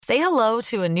Say hello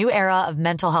to a new era of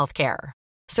mental health care.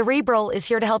 Cerebral is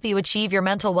here to help you achieve your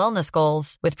mental wellness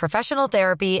goals with professional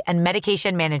therapy and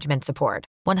medication management support.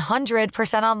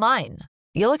 100% online.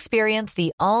 You'll experience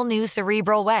the all-new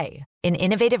Cerebral Way, an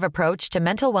innovative approach to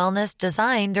mental wellness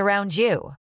designed around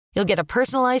you. You'll get a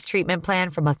personalized treatment plan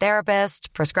from a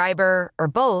therapist, prescriber, or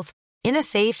both in a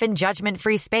safe and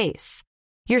judgment-free space.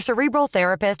 Your Cerebral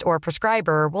therapist or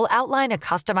prescriber will outline a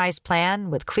customized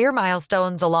plan with clear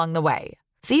milestones along the way,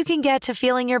 so you can get to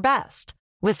feeling your best.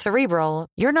 With Cerebral,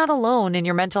 you're not alone in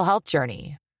your mental health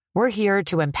journey. We're here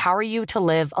to empower you to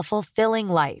live a fulfilling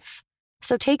life.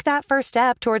 So take that first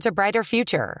step towards a brighter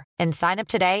future and sign up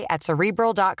today at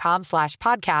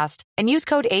Cerebral.com/podcast and use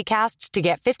code ACAST to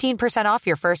get 15% off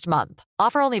your first month.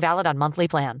 Offer only valid on monthly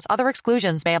plans. Other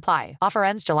exclusions may apply. Offer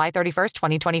ends July 31st,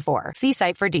 2024. See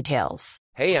site for details.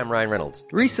 Hey, I'm Ryan Reynolds.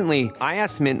 Recently, I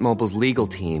asked Mint Mobile's legal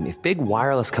team if big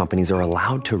wireless companies are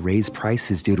allowed to raise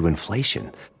prices due to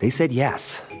inflation. They said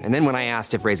yes. And then when I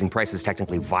asked if raising prices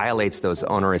technically violates those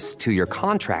onerous two-year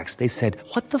contracts, they said,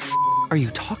 "What the f*** are you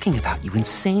talking about, you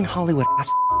insane Hollywood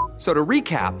ass?" So to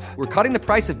recap, we're cutting the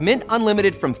price of Mint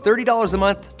Unlimited from $30 a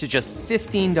month to just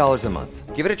 $15 a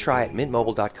month. Give it a try at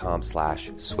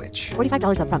mintmobile.com/switch.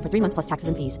 $45 up front for 3 months plus taxes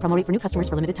and fees. Promo rate for new customers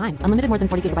for limited time. Unlimited more than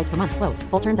 40 gigabytes per month. Slows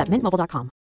full terms at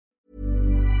mintmobile.com.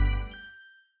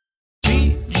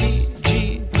 G,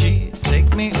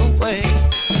 take me away.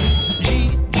 G,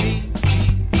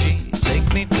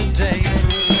 take me today.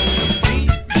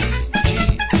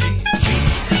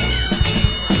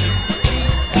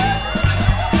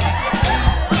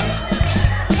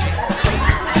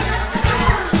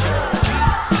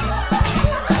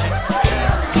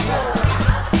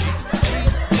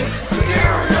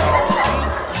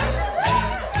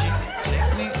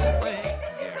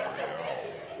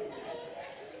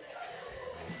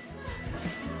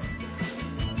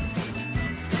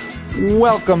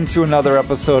 Welcome to another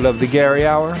episode of the Gary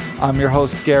Hour. I'm your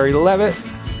host, Gary Levitt.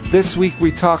 This week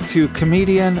we talk to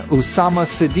comedian Usama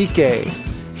Siddiquee.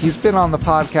 He's been on the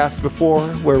podcast before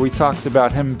where we talked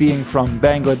about him being from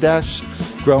Bangladesh,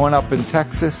 growing up in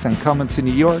Texas and coming to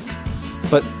New York.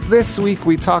 But this week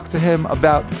we talked to him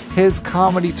about his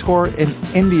comedy tour in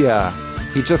India.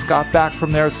 He just got back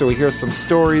from there, so we hear some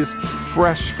stories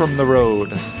fresh from the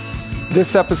road.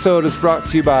 This episode is brought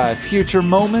to you by Future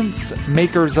Moments,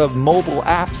 makers of mobile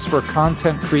apps for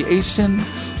content creation.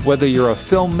 Whether you're a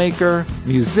filmmaker,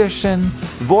 musician,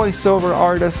 voiceover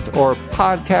artist, or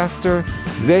podcaster,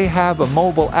 they have a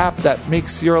mobile app that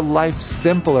makes your life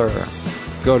simpler.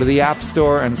 Go to the App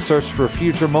Store and search for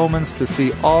Future Moments to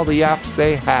see all the apps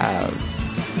they have.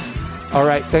 All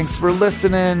right, thanks for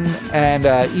listening, and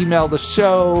email the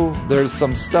show. There's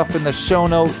some stuff in the show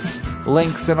notes,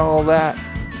 links and all that.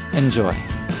 Enjoy. All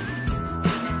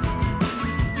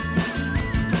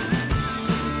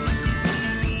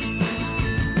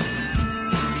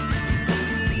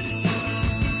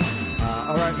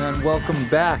right, man. Welcome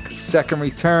back. Second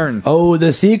return. Oh,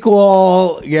 the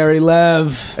sequel, Gary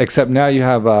Lev. Except now you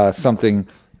have something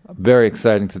very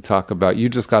exciting to talk about. You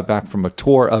just got back from a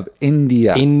tour of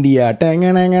India. But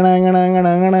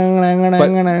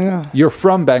you're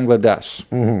from Bangladesh.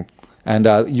 Mm-hmm. And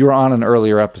you were on an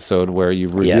earlier episode where you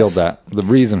revealed that the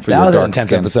reason for that your was dark an intense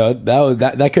skin. episode.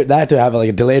 That had to have like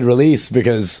a delayed release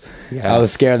because I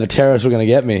was scared the terrorists were going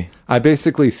to get me. I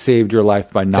basically saved your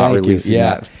life by not releasing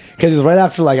that. Because it was right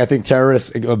after I think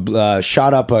terrorists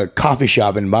shot up a coffee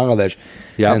shop in Bangladesh.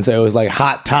 Yeah, and so it was like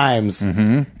hot times.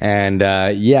 Mm-hmm. And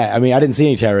I mean, I didn't see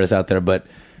any terrorists out there, but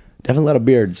definitely a lot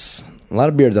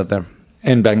of beards out there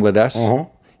in Bangladesh. Uh-huh.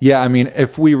 Yeah, I mean,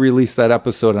 if we released that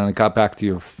episode and it got back to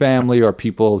your family or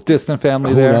people, distant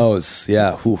family there. Who knows?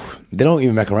 Yeah. They don't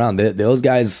even mess around. Those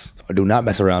guys do not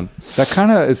mess around. That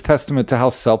kind of is testament to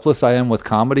how selfless I am with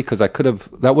comedy, because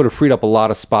that would have freed up a lot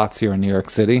of spots here in New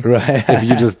York City. Right. If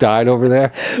you just died over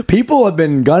there. People have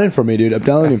been gunning for me, dude. I'm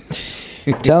telling you.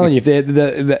 I'm telling you, if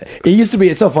it used to be.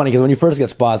 It's so funny because when you first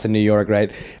get spots in New York,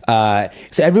 right?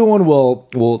 So everyone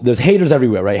will. There's haters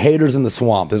everywhere, right? Haters in the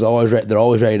swamp. They're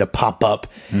always ready to pop up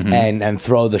and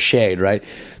throw the shade, right?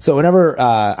 So whenever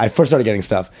I first started getting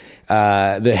stuff,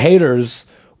 the haters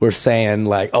were saying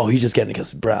like, "Oh, he's just getting it because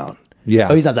he's brown." Yeah.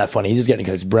 Oh, he's not that funny. He's just getting it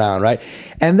because he's brown, right?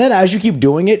 And then as you keep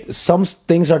doing it, some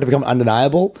things start to become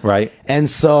undeniable. Right. And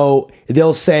so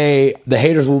they'll say, the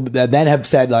haters will then have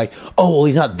said like, oh, well,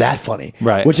 he's not that funny.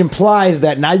 Right. Which implies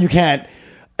that now you can't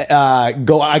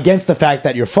go against the fact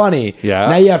that you're funny. Yeah.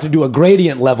 Now you have to do a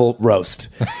gradient level roast.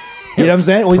 You know what I'm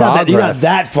saying? Well, he's not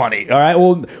that funny. All right.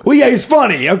 Well, yeah, he's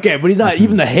funny. Okay. But he's not,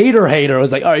 even the hater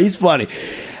was like, all right, he's funny.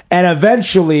 And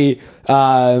eventually,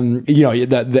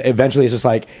 eventually it's just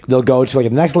like they'll go to like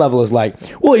the next level is like,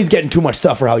 well, he's getting too much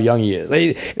stuff for how young he is.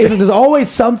 There's always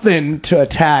something to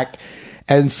attack,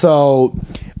 and so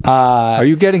are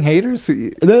you getting haters?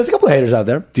 There's a couple of haters out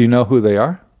there. Do you know who they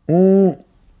are? It's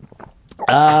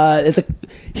like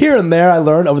here and there I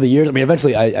learned over the years. I mean,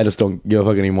 eventually I just don't give a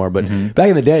fuck anymore. But back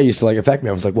in the day, it used to like affect me.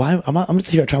 I was like, why? I'm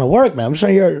just here trying to work, man. I'm just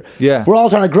trying to we're all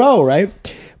trying to grow, right?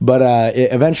 But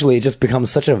eventually, it just becomes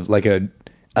such a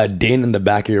din in the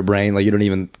back of your brain. Like you don't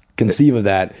even conceive of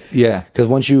that. Yeah. Because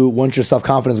once your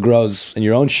self-confidence grows in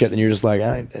your own shit, then you're just like,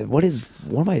 what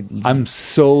am I? I'm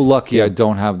so lucky I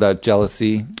don't have that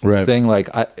jealousy thing. Like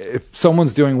if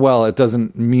someone's doing well, it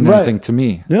doesn't mean anything to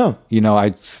me. Yeah.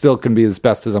 I still can be as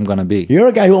best as I'm going to be. You're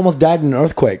a guy who almost died in an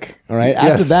earthquake. All right.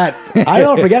 Yes. After that, I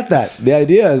don't forget that. The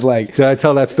idea is like, did I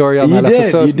tell that story on that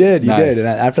episode? You did. Nice. And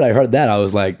after I heard that, I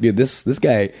was like, dude, this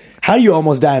guy, how do you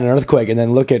almost die in an earthquake and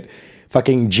then look at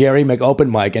fucking Jerry McOpen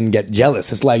Mike and get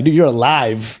jealous? It's like, dude, you're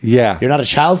alive. Yeah. You're not a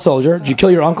child soldier. Did you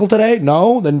kill your uncle today?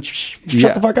 No? Then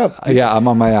shut the fuck up. Yeah, I'm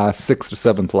on my 6th or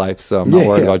 7th life, so I'm not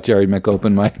worried about Jerry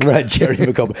McOpen Mike. Right, Jerry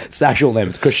McOpen. It's the actual name.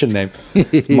 It's a Christian name.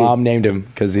 His mom named him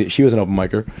because she was an open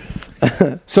micer.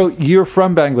 So you're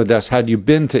from Bangladesh. Had you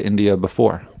been to India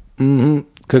before? Mm-hmm.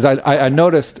 Because I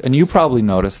noticed, and you probably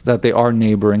noticed, that they are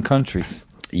neighboring countries.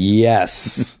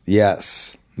 Yes.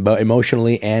 Yes. But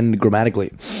emotionally and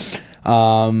grammatically.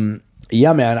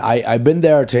 Yeah, man. I've been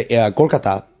there to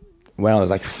Kolkata when I was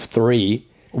like 3.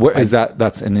 Where is that?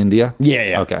 That's in India?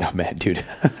 Yeah. Okay. Oh, man, dude.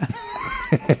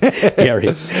 Gary,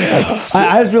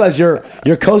 I just realized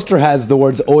your coaster has the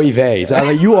words oy vey. So I'm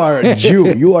like, you are a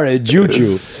Jew. You are a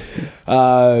Jew.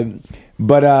 Yeah,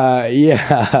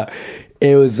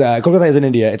 it was Kolkata is in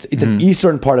India. It's an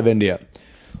eastern part of India.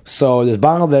 So there's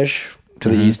Bangladesh to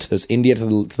the east. There's India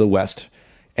to the west,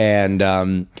 and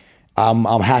I'm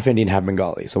half Indian, half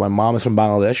Bengali. So my mom is from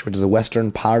Bangladesh, which is the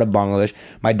western part of Bangladesh.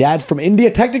 My dad's from India.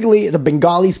 Technically, it's a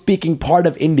Bengali-speaking part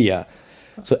of India.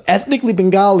 So ethnically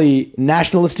Bengali,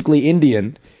 nationalistically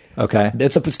Indian. Okay.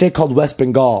 It's a state called West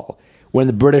Bengal. When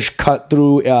the British cut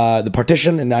through the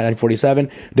partition in 1947,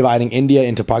 dividing India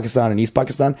into Pakistan and East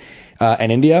Pakistan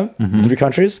and India, the 3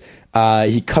 countries,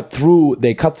 they cut through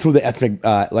the ethnic,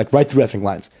 right through ethnic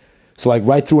lines. So like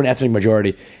right through an ethnic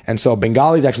majority. And so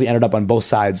Bengalis actually ended up on both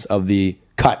sides of the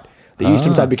cut. The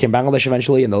eastern side became Bangladesh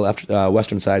eventually, and the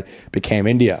western side became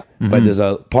India. But there's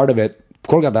a part of it,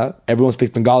 Kolkata, everyone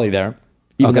speaks Bengali there,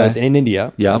 even though it's in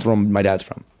India. Yeah. That's where my dad's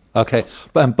from. Okay.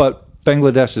 But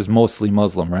Bangladesh is mostly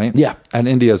Muslim, right? Yeah. And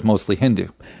India is mostly Hindu.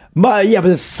 But there's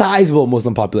a sizable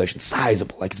Muslim population.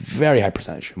 Sizable. Like, it's a very high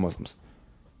percentage of Muslims.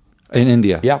 In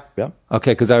India? Yeah.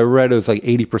 Okay, because I read it was like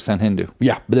 80% Hindu.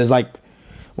 Yeah, but there's like,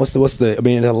 what's the, I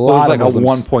mean, there's a Well, lot it's like of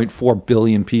Muslims. 1.4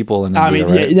 billion people in India, I mean,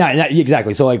 right? yeah,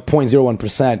 exactly. So like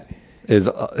 0.01%. Is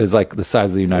like the size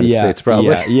of the United States,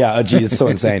 probably. Yeah. Gee, it's so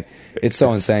insane. It's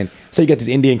so insane. So you get these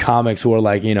Indian comics who are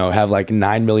like, have like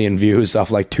 9 million views off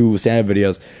like 2 stand-up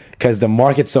videos because the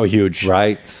market's so huge.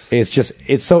 Right.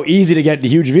 It's so easy to get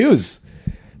huge views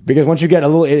because once you get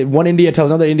one Indian tells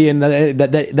another Indian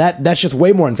that's just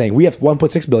way more insane. We have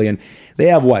 1.6 billion. They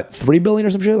have what, 3 billion or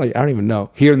some shit? Like, I don't even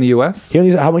know. Here in the U.S.?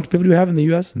 How many people do we have in the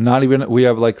U.S.? Not even. We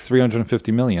have like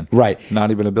 350 million. Right.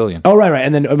 Not even a billion. Oh, right.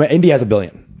 And then India has 1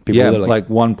 billion. People like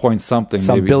 1 point something.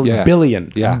 Some maybe.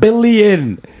 Billion. Yeah.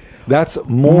 Billion. That's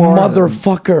more.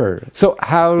 Motherfucker. So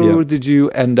how did you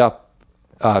end up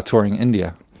touring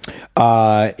India?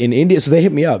 In India, so they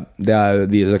hit me up.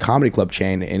 The comedy club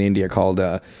chain in India called.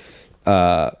 1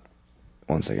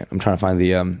 second, I'm trying to find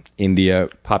the India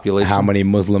population. How many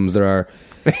Muslims there are?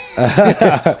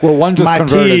 Well, one just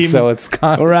converted, so it's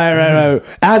right.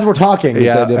 As we're talking,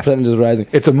 the percentage is rising.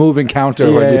 It's a moving counter.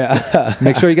 Yeah.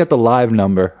 Make sure you get the live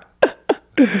number.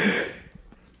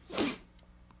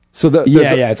 So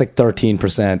it's like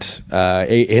 13%.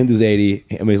 Hindus 80,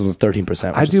 Muslims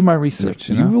 13%. I do my research.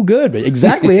 You real good.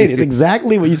 Exactly, it's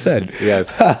exactly what you said. Yes.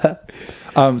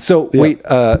 Wait,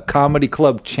 comedy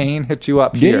club chain hit you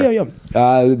up here? Yeah.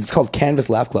 It's called Canvas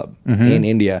Laugh Club in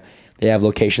India. They have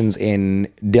locations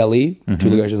in Delhi, 2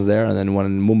 locations there, and then one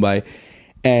in Mumbai.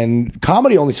 And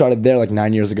comedy only started there like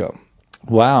 9 years ago.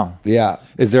 Wow. Yeah.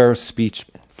 Is there a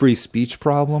free speech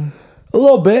problem? A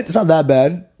little bit. It's not that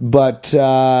bad, but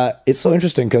it's so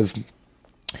interesting because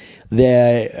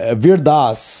Veer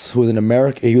Das, who was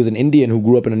an Indian who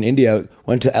grew up in India,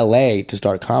 went to LA to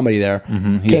start comedy there.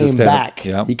 Came back.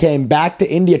 Yep. He came back to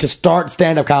India to start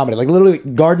stand-up comedy, like literally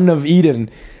Garden of Eden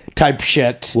type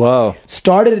shit. Whoa.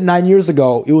 Started it 9 years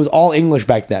ago. It was all English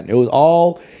back then. It was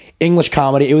all English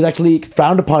comedy. It was actually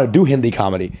frowned upon to do Hindi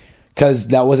comedy because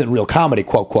that wasn't real comedy,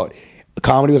 quote, quote.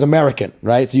 comedy was American,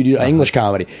 right? So you do English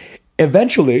comedy.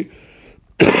 Eventually,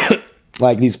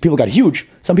 like these people got huge.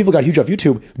 Some people got huge off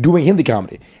YouTube doing Hindi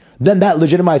comedy. Then that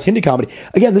legitimized Hindi comedy.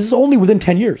 Again, this is only within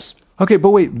 10 years. Okay, but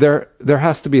wait, there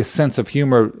has to be a sense of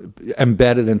humor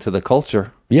embedded into the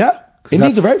culture. Yeah.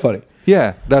 Indians are very funny.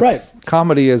 Yeah, that's Right.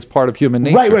 comedy is part of human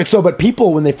nature. Right. So, but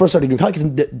people, when they first started doing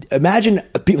comedy, imagine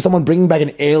someone bringing back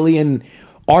an alien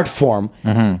art form.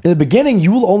 In the beginning,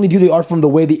 you will only do the art form the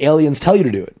way the aliens tell you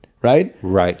to do it, right?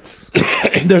 Right.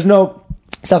 There's no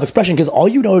self-expression because all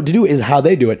you know to do is how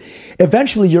they do it.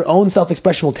 Eventually, your own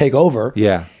self-expression will take over.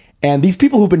 Yeah. And these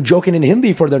people who've been joking in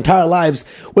Hindi for their entire lives,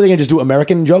 what, are they going to just do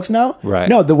American jokes now? Right.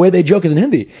 No, the way they joke is in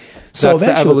Hindi. So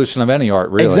That's the evolution of any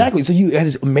art, really. Exactly. So you had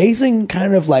this amazing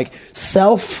kind of like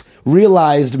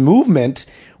self-realized movement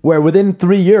where within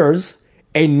 3 years,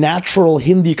 a natural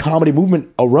Hindi comedy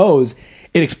movement arose.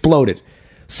 It exploded.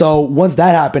 So once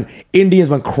that happened, Indians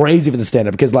went crazy for the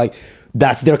stand-up because like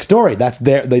that's their story. That's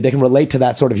they can relate to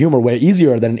that sort of humor way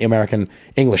easier than American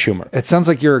English humor. It sounds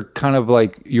like you're kind of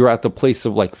like you're at the place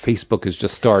of like Facebook is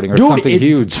just starting or Dude, something it's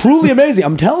huge. Truly amazing.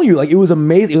 I'm telling you, like it was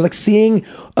amazing. It was like seeing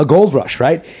a gold rush,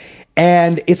 right?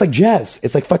 And it's like jazz.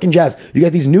 It's like fucking jazz. You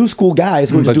got these new school guys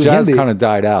who are just But doing jazz Hindi. kind of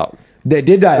died out. They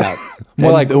did die out.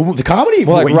 More And like- the comedy.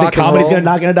 more like Wait, you think rock and comedy's roll?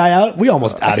 not gonna die out. We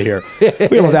almost out of here.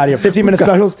 We almost out of here. 15-minute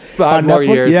specials 5 on more Netflix.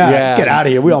 years. Yeah. Get out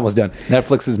of here. We almost done.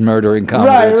 Netflix is murdering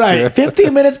comedy. Right.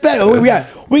 15 minutes special. We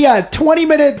got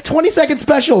 20-second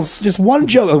specials. Just one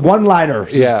joke, one liner.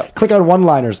 Yeah. Click on one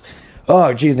liners.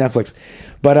 Oh, geez, Netflix.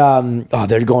 But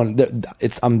they're going.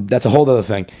 It's that's a whole other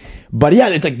thing. But yeah,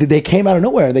 it's like they came out of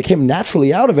nowhere. They came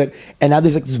naturally out of it, and now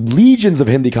there's like these legions of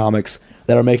Hindi comics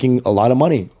that are making a lot of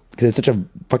money because it's such a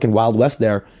fucking wild west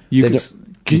there. You They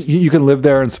you can live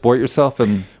there and support yourself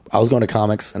and I was going to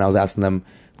comics and I was asking them,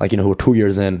 like, who were 2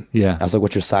 years in. Yeah. I was like,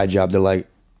 what's your side job? They're like,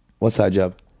 what side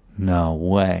job? no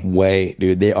way. Way,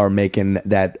 dude. They are making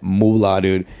that moolah,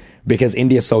 dude. Because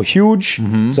India is so huge,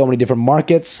 so many different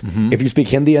markets. If you speak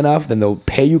Hindi enough, then they'll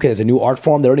pay you because it's a new art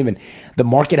form. The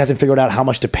market hasn't figured out how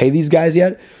much to pay these guys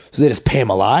yet. So they just pay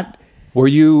them a lot. Were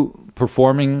you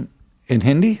performing in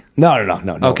Hindi? No.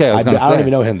 Okay, I don't even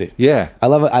know Hindi. Yeah. I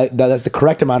love it. That's the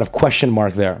correct amount of question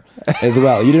mark there as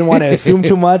well. You didn't want to assume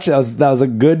too much. That was a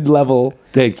good level.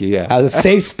 Thank you. Yeah. That was a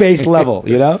safe space level,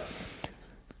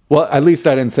 Well, at least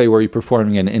I didn't say were you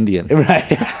performing in Indian.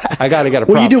 Right. I got to get a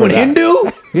Were you prop for doing that.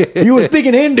 Hindu? You were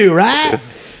speaking Hindu, right?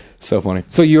 So funny.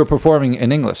 So you were performing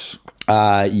in English.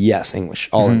 Yes, English.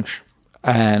 All English.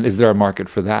 And is there a market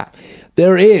for that?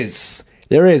 There is.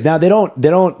 Now they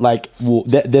don't like.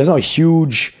 There's no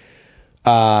huge.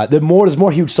 There's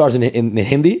more huge stars in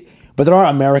Hindi, but there are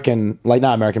American, like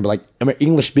not American, but like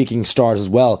English speaking stars as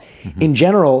well. In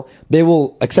general, they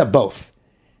will accept both,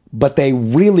 but they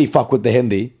really fuck with the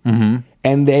Hindi,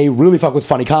 and they really fuck with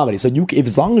funny comedy. So if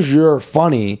as long as you're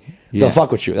funny, they'll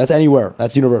fuck with you. That's anywhere.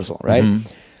 That's universal, right?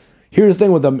 Here's the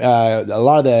thing with them.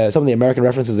 Some of the American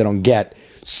references they don't get.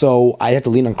 So I have to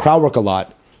lean on crowd work a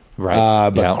lot. Right.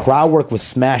 But crowd work was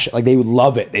smash. Like they would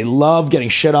love it. They love getting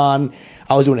shit on.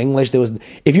 I was doing English.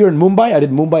 If you're in Mumbai, I did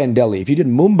Mumbai and Delhi. If you did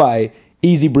Mumbai,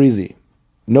 easy breezy,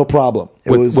 no problem.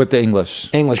 With the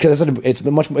English. Because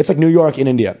it's like New York in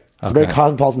India. It's a very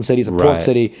cosmopolitan city. It's a port Right.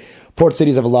 city. Port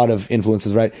cities have a lot of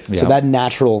influences, right? Yeah. So that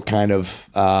natural kind of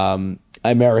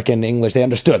American English, they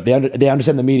understood. They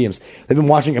understand the mediums. They've been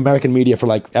watching American media for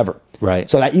like ever. Right.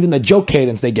 So that even the joke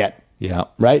cadence they get. Yeah.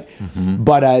 Right?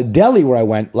 But Delhi, where I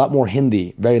went, a lot more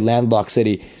Hindi, very landlocked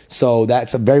city. So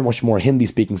that's a very much more Hindi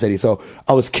speaking city. So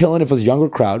I was killing if it was a younger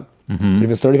crowd. If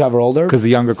it's 35 or older. Because the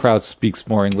younger crowd speaks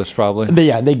more English, probably.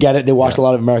 They get it. They watched a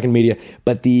lot of American media.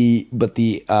 But the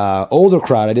older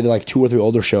crowd, I did like 2 or 3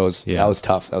 older shows. Yeah. That was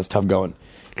tough. That was tough going.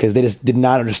 Because they just did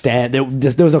not understand. There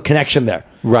was no connection there.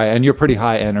 Right, and you're pretty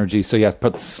high energy, so you have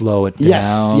to slow it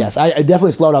down. Yes. I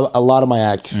definitely slowed up a lot of my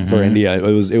act for India.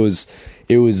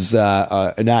 It was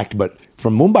an act, but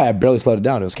from Mumbai, I barely slowed it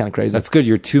down. It was kind of crazy. That's good.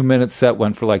 Your 2-minute set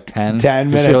went for like 10. 10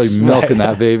 You're minutes, really milking right.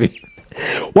 that baby.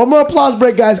 One more applause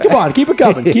break, guys. Come on, keep it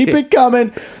coming. Keep it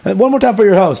coming. And one more time for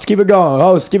your host. Keep it going.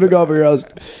 Host, keep it going for your host.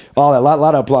 All that.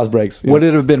 Lot of applause breaks. Would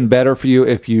it have been better for you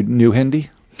if you knew Hindi?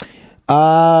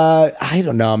 I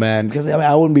don't know, man. Because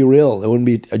I wouldn't be real. It wouldn't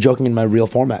be joking in my real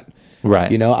format. Right.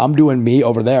 I'm doing me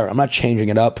over there. I'm not changing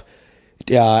it up.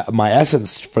 My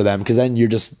essence for them, because then you're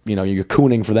just you're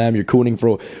cooning for them, you're cooning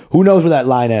for who knows where that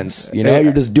line ends.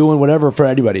 You're just doing whatever for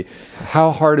anybody.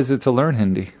 How hard is it to learn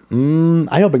Hindi?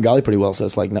 I know Bengali pretty well, so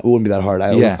it's like it wouldn't be that hard.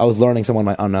 I was learning some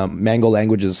on Mango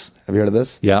Languages. Have you heard of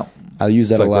this? Yeah. I'll use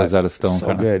that It's like a lot. Rosetta Stone So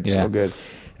kinda. good, Yeah. so good.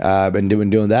 been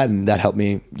doing that, and that helped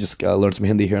me just learn some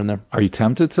Hindi here and there. Are you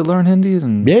tempted to learn Hindi?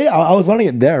 And Yeah, I was learning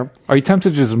it there. are you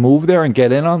tempted to just move there and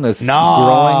get in on this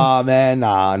growing? No, man,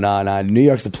 no. New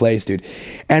York's the place, dude.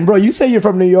 And bro, you say you're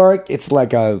from New York, it's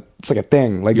like a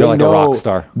thing. Like You're they like a know, rock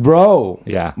star. bro.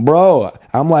 Yeah. bro.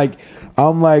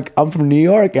 I'm from New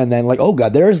York, and then like, oh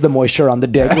god, there's the moisture on the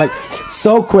dick. Like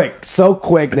so quick.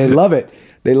 They love it,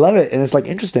 and it's like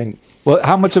interesting. Well,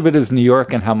 how much of it is New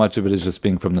York and how much of it is just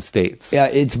being from the States? Yeah,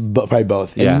 it's probably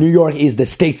both. Yeah. And New York is the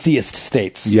statesiest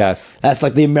states. Yes. That's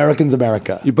like the Americans'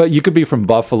 America. But you could be from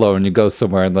Buffalo and you go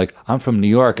somewhere and like, I'm from New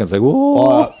York. And it's like,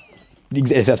 whoa.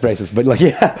 If that's racist, but like,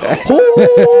 yeah.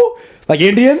 Ooh. Like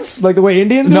Indians? Like the way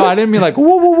Indians do No, it? I didn't mean like,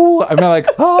 whoa, whoa, whoa. I meant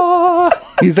like,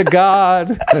 he's a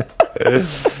god.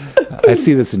 I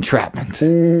see this entrapment.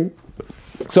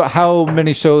 So how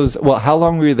many shows, how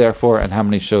long were you there for and how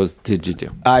many shows did you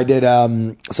do? I did,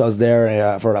 so I was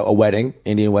there for a wedding,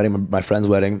 Indian wedding, my friend's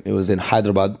wedding. It was in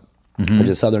Hyderabad, which is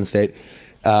a southern state,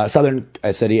 southern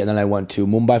city. And then I went to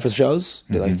Mumbai for shows,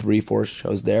 did like 3-4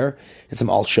 shows there. Did some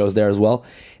alt shows there as well.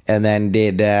 And then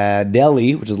did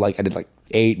Delhi, which is like, I did like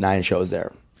 8-9 shows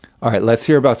there. All right, let's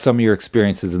hear about some of your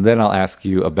experiences and then I'll ask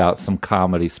you about some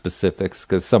comedy specifics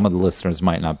because some of the listeners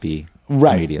might not be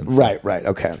comedians. Right,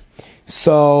 okay.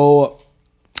 So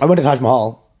I went to Taj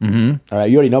Mahal. Mm-hmm. All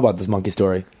right, you already know about this monkey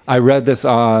story. I read this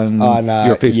on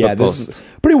your Facebook post. This is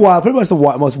pretty wild. Pretty much the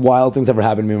most wild things ever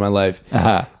happened to me in my life.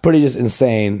 Uh-huh. Pretty just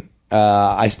insane.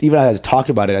 Even as I talk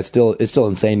about it, it's still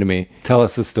insane to me. Tell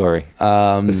us the story.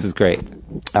 This is great.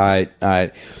 All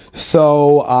right.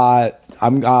 So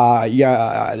I'm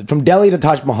from Delhi to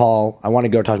Taj Mahal. I want to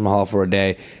go to Taj Mahal for a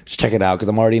day, just check it out because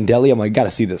I'm already in Delhi. I'm like,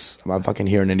 gotta see this. I'm fucking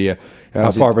here in India. How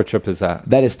far of a trip is that?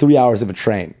 That is 3 hours of a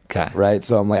train. Okay. Right.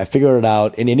 So I'm like, I figured it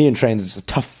out. In Indian trains, it's a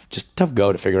tough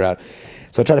go to figure out.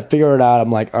 So I try to figure it out. I'm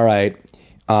like, all right,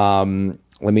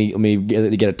 let me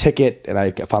get a ticket, and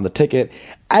I found the ticket.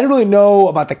 I don't really know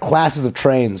about the classes of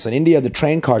trains. In India, the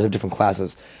train cars have different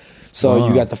classes. So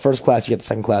you got the first class, you get the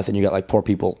second class, and you got like poor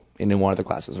people in one of the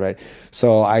classes, right?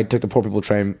 So I took the poor people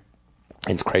train.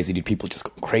 And it's crazy, dude. People just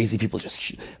go crazy. People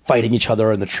just fighting each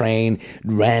other in the train.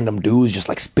 Random dudes just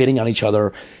like spitting on each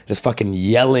other, just fucking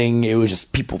yelling. It was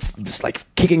just people just like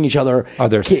kicking each other. Are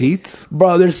there seats?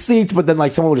 Bro, there's seats, but then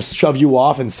like someone will just shove you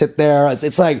off and sit there.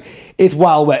 It's like, it's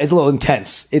wild west. It's a little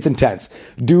intense. It's intense.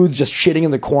 Dudes just shitting in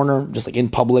the corner, just like in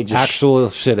public. Just Actual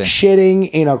shitting.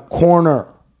 Shitting in a corner.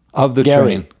 Of the Gary,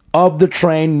 train. Of the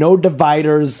train. No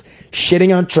dividers.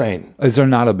 Shitting on train. Is there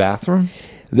not a bathroom?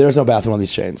 There's no bathroom on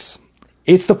these trains.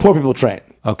 It's the poor people train.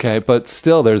 Okay, but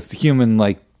still, there's the human,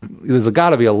 like, there's got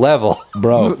to be a level.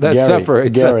 Bro, that Gary,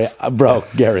 separates Gary, us.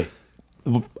 Gary,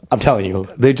 I'm telling you.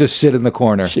 They just shit in the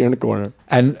corner. Shit in the corner.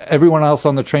 And everyone else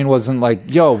on the train wasn't like,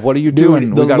 yo, what are you Dude,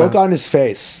 doing? the look on his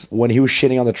face when he was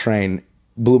shitting on the train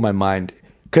blew my mind.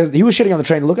 Because he was shitting on the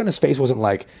train. The look on his face wasn't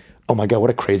like, oh my God,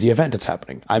 what a crazy event that's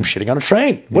happening. I'm shitting on a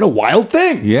train. What a wild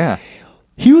thing. Yeah.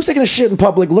 He was taking a shit in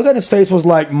public. Look on his face was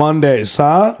like, Mondays,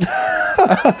 huh?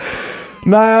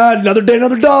 Nah, another day,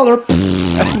 another dollar.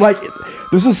 Like,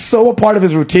 this is so a part of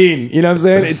his routine. You know what I'm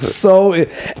saying? It's so...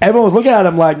 everyone was looking at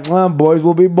him like, boys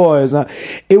will be boys.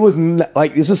 It was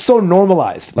like, this is so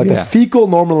normalized. Like, the fecal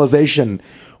normalization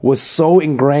was so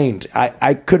ingrained.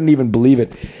 I couldn't even believe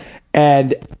it.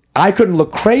 And I couldn't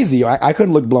look crazy. I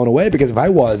couldn't look blown away because if I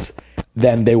was,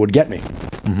 then they would get me.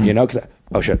 Mm-hmm. You know? Cause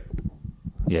oh, shit.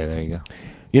 Yeah, there you go.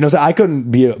 You know, so I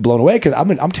couldn't be blown away because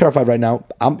I'm terrified right now.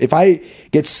 If I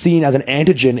get seen as an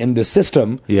antigen in the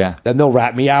system, then they'll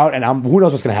rat me out, and who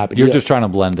knows what's going to happen. You're just trying to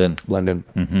blend in.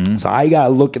 Mm-hmm. So I got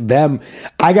to look at them.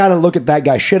 I got to look at that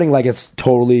guy shitting like it's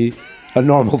totally a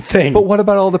normal thing. But what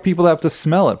about all the people that have to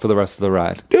smell it for the rest of the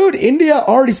ride? Dude, India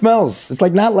already smells. It's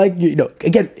like not like, you know,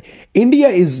 again, India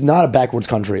is not a backwards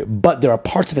country, but there are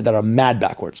parts of it that are mad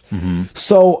backwards. Mm-hmm.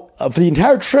 So for the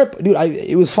entire trip, dude,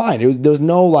 it was fine. There was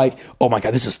no like, oh my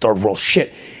God, this is third world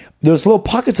shit. There's little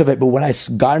pockets of it, but when I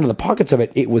got into the pockets of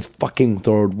it, it was fucking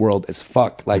third world as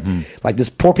fuck. Like, like this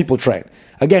poor people train.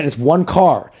 Again, it's one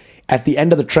car at the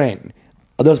end of the train.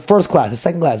 There's first class, there's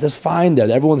second class, there's fine there.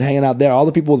 Everyone's hanging out there. All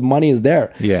the people with money is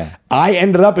there. Yeah. I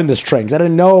ended up in this train because I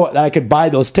didn't know that I could buy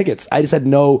those tickets. I just had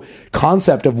no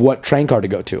concept of what train car to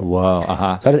go to. Whoa,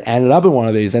 So I just ended up in one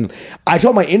of these. And I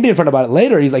told my Indian friend about it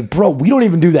later. He's like, bro, we don't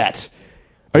even do that.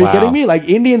 Are you kidding me? Like,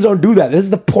 Indians don't do that. This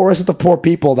is the poorest of the poor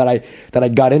people that I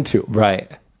got into.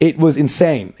 Right. It was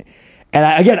insane. And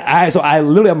I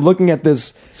literally, I'm looking at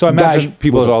this. So I imagine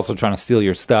people are also trying to steal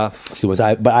your stuff.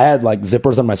 But I had like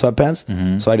zippers on my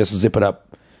sweatpants, so I just zip it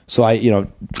up. So I, a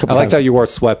couple I like times- that you wore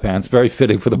sweatpants. Very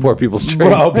fitting for the poor people's train.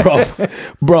 bro.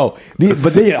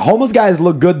 But the homeless guys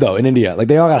look good though in India. Like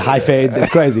they all got high fades. It's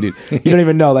crazy, dude. You don't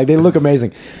even know. Like they look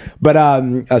amazing. But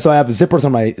so I have zippers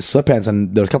on my sweatpants,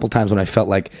 and there's a couple times when I felt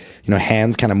like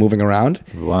hands kind of moving around.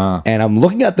 Wow. And I'm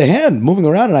looking at the hand moving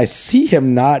around, and I see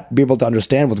him not be able to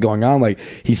understand what's going on. Like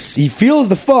he feels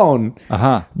the phone,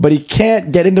 but he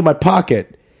can't get into my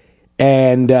pocket,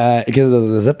 and because there's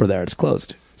a zipper there, it's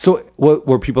closed. So what,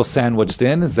 were people sandwiched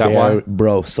in? Is that why?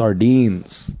 Bro,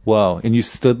 sardines. Whoa. And you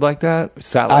stood like that? I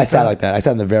sat like that. I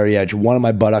sat on the very edge. One of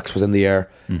my buttocks was in the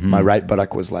air. My right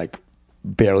buttock was like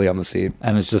barely on the seat.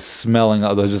 And it's just smelling.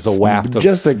 There's just a waft of...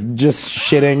 Just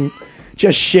shitting.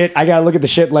 Just shit. I gotta look at the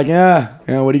shit like, what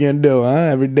are you gonna do,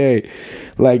 every day?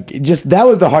 Like, that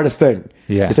was the hardest thing.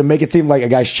 Yeah. Is to make it seem like a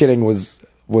guy shitting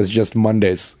was just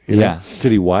Mondays. Yeah.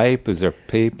 Did he wipe? Is there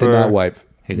paper? Did not wipe.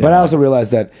 But I also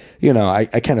realized that, I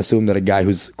can't assume that a guy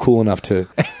who's cool enough to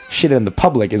shit in the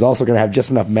public is also going to have just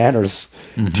enough manners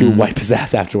to wipe his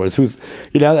ass afterwards.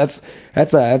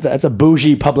 That's a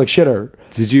bougie public shitter.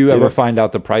 Did you ever find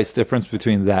out the price difference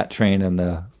between that train and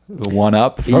the one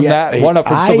up from that? One up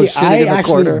from someone shitting in the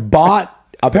corner?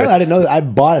 Apparently I didn't know that. I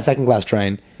bought a second class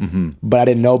train, but I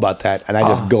didn't know about that. And I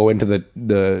just go into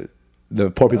the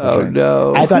poor people train.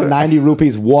 No. I thought 90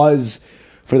 rupees was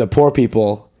for the poor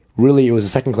people. Really, it was a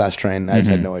second class train. I just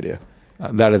had no idea.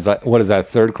 That is what is that,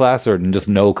 third class or just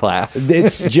no class?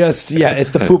 It's just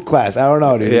it's the poop class. I don't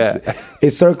know, dude. Yeah.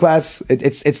 It's third class.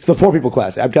 It's the poor people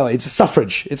class. I'm telling you, it's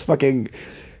suffrage. It's fucking,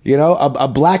 a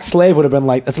black slave would have been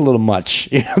like, that's a little much.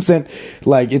 You know what I'm saying?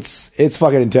 Like it's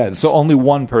fucking intense. So only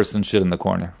one person shit in the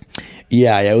corner.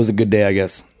 Yeah, it was a good day, I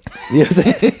guess. You know what I'm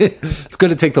saying? It's good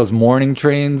to take those morning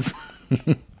trains.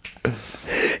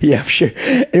 Yeah, sure.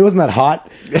 It wasn't that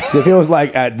hot. So if it was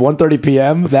like at 1:30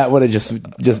 p.m., that would have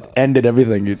just ended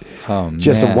everything, dude. Oh,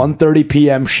 just man. a 1:30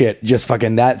 p.m. shit. Just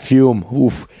fucking that fume.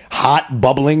 Oof. Hot,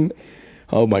 bubbling.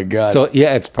 Oh my God. So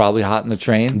yeah, it's probably hot in the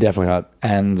train. Definitely hot.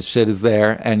 And the shit is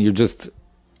there, and you're just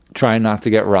trying not to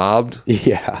get robbed.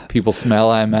 Yeah. People smell,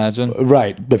 I imagine.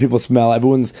 Right. But people smell.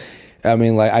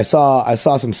 I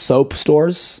saw some soap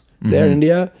stores there in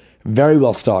India. Very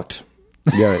well stocked.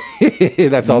 Garrett.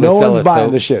 That's all No they sell one's is buying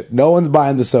soap. the shit. No one's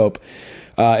buying the soap.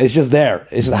 It's just there.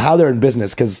 It's just how they're in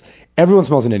business because everyone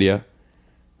smells in India.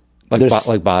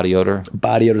 Like body odor.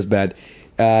 Body odor's bad.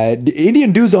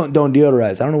 Indian dudes don't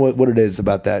deodorize. I don't know what it is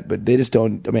about that, but they just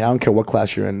don't. I don't care what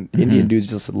class you're in. Indian dudes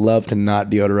just love to not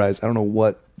deodorize. I don't know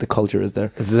what the culture is there.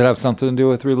 Does it have something to do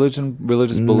with religious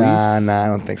beliefs? Nah, I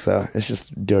don't think so. It's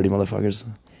just dirty motherfuckers.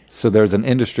 So there's an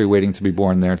industry waiting to be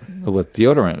born there with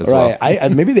deodorant as Right. well.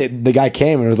 Maybe the guy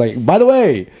came and was like, by the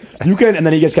way, you can, and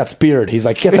then he just got speared. He's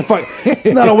like, get the fuck,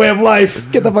 it's not a way of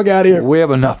life. Get the fuck out of here. We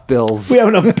have enough bills. We have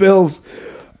enough bills.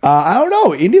 I don't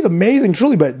know. India's amazing,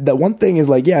 truly. But that one thing is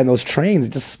like, in those trains,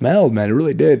 it just smelled, man. It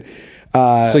really did.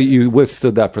 So you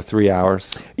withstood that for 3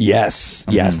 hours? Yes,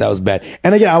 that was bad.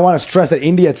 And again, I want to stress that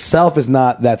India itself is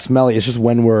not that smelly. It's just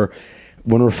when we're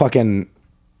fucking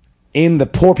in the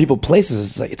poor people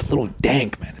places, it's a little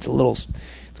dank, man. It's got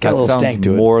a little stank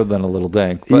to it. More than a little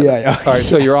dank. But, Yeah. All right,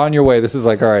 so you're on your way. This is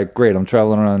like, all right, great. I'm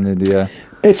traveling around India.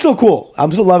 It's still cool.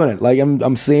 I'm still loving it. Like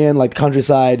I'm seeing like the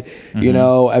countryside.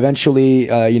 Eventually,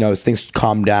 as things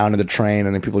calm down in the train,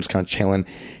 and then people just kind of chilling,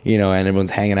 and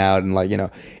everyone's hanging out, and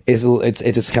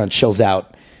it just kind of chills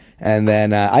out. And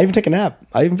then I even take a nap.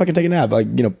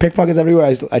 Like pickpockets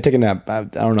everywhere. I take a nap. I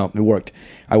don't know. It worked.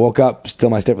 I woke up. Still,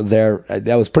 my step was there.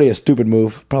 That was pretty a stupid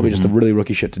move. Probably just a really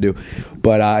rookie shit to do.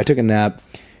 But I took a nap.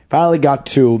 Finally got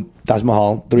to Taj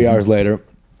Mahal 3 hours later,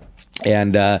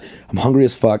 and I'm hungry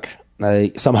as fuck.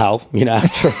 Somehow,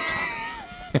 after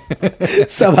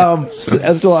somehow I'm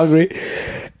still hungry,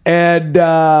 and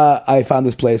I found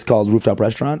this place called Rooftop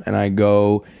Restaurant, and I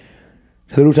go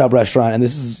to the rooftop restaurant, and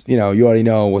this is you already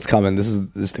know what's coming. This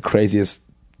is the craziest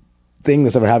thing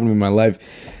that's ever happened to me in my life.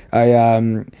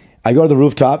 I go to the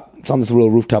rooftop. It's on this little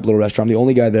restaurant. I'm the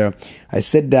only guy there. I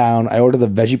sit down. I order the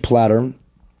veggie platter,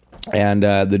 and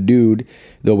the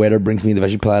waiter brings me the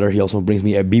veggie platter. He also brings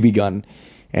me a BB gun.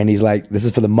 And he's like, this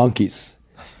is for the monkeys.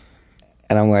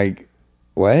 And I'm like,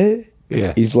 what?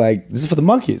 Yeah. He's like, this is for the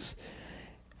monkeys.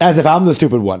 As if I'm the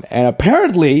stupid one. And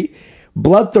apparently,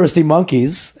 bloodthirsty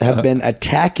monkeys have been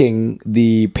attacking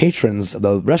the patrons of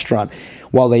the restaurant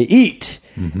while they eat.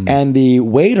 And the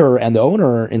waiter and the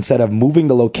owner, instead of moving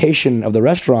the location of the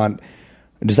restaurant,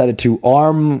 decided to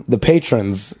arm the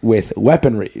patrons with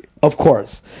weaponry, of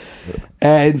course.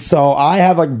 And so I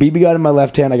have like BB gun in my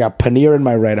left hand. I got paneer in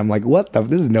my right. I'm like, what the?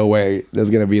 This is no way.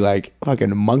 There's gonna be like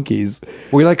fucking monkeys.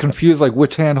 Were you like confused? Like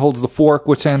which hand holds the fork?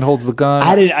 Which hand holds the gun?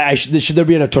 Should there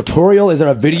be a tutorial? Is there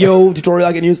a video tutorial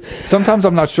I can use? Sometimes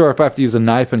I'm not sure if I have to use a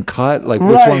knife and cut. Like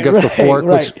which one gets the fork?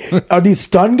 Right. Are these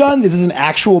stun guns? Is this an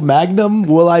actual magnum?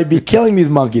 Will I be killing these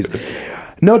monkeys?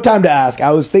 No time to ask.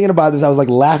 I was thinking about this. I was like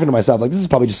laughing to myself. Like this is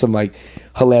probably just some like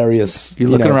hilarious. You're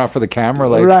looking around for the camera,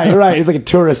 like right. It's like a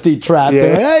touristy trap. Yeah.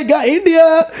 Like, hey, got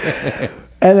India.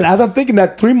 And then as I'm thinking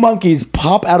that, 3 monkeys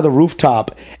pop out of the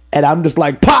rooftop, and I'm just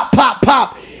like pop, pop,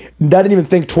 pop. I didn't even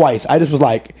think twice. I was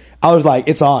like,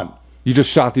 it's on. You just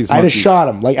shot these monkeys. I just shot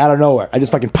them like out of nowhere. I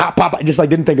just fucking pop, pop. I just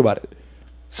like didn't think about it.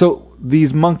 So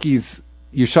these monkeys,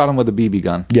 you shot them with a BB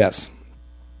gun. Yes.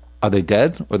 Are they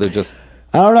dead or they're just?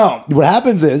 I don't know. What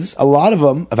happens is a lot of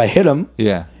them, if I hit them,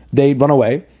 they run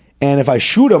away. And if I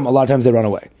shoot them, a lot of times they run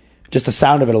away. Just the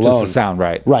sound of it alone. Just the sound,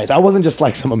 right. Right. So I wasn't just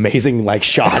like some amazing like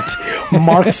shot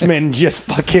marksman just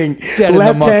fucking dead in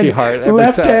the monkey heart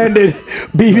left-handed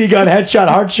BB gun headshot,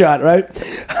 heart shot, right?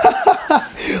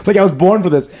 Like I was born for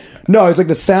this. No, it's like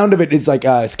the sound of it is like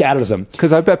scatters them.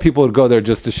 Because I bet people would go there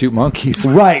just to shoot monkeys.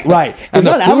 Right. And it's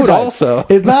the not food advertised. also.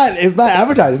 It's not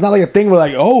advertised. It's not like a thing where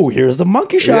like, oh, here's the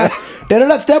monkey shot.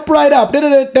 Step right up.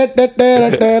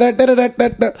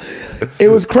 It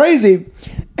was crazy.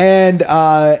 And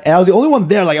I was the only one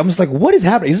there. Like I'm just like, what is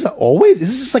happening? Is this always? Is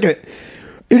this just like a?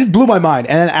 It just blew my mind.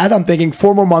 And then as I'm thinking,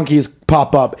 4 more monkeys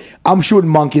pop up. I'm shooting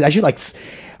monkeys. I shoot like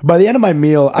by the end of my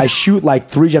meal, I shoot like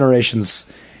 3 generations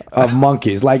of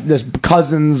monkeys. Like there's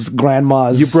cousins,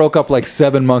 grandmas. You broke up like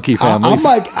 7 monkey families. I'm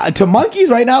like to monkeys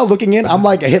right now. Looking in, I'm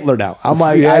like a Hitler now. I'm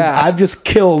like I've just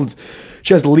killed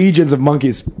just legions of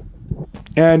monkeys,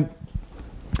 and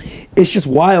it's just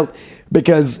wild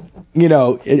because.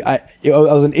 I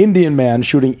was an Indian man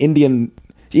eating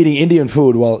Indian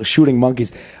food while shooting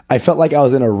monkeys. I felt like I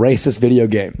was in a racist video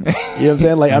game. You know what I'm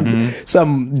saying? Like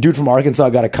some dude from Arkansas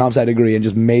got a comp sci degree and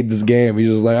just made this game. He's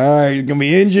just like, all right, it's gonna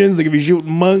be engines. They're gonna be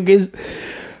shooting monkeys.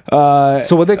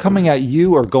 So were they coming at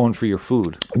you or going for your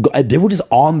food? They were just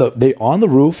on the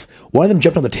roof. One of them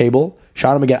jumped on the table,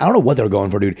 shot him again. I don't know what they were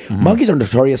going for, dude. Monkeys are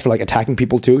notorious for like attacking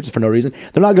people too, just for no reason.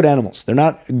 They're not good animals. They're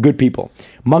not good people.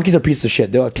 Monkeys are pieces of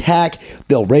shit. They'll attack.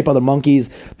 They'll rape other monkeys.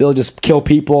 They'll just kill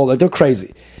people. Like they're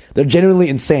crazy. They're genuinely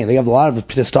insane. They have a lot of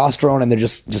testosterone and they're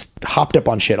just hopped up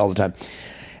on shit all the time.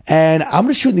 And I'm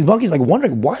just shooting these monkeys, like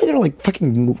wondering why are there like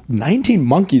fucking 19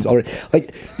 monkeys already?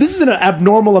 Like this is an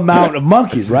abnormal amount of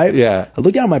monkeys, right? Yeah. I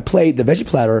look down at my plate. The veggie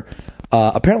platter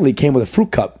apparently came with a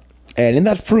fruit cup, and in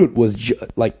that fruit was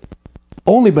like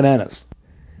only bananas.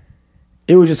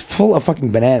 It was just full of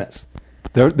fucking bananas.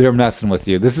 They're messing with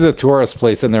you. This is a tourist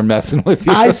place, and they're messing with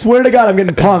you. I swear to God, I'm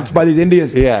getting punked by these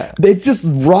Indians. Yeah. It's just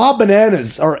raw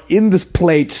bananas are in this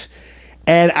plate.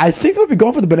 And I think they'll be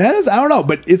going for the bananas. I don't know,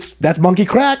 but that's monkey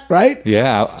crack, right?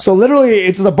 Yeah. So literally,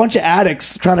 it's just a bunch of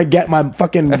addicts trying to get my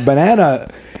fucking banana,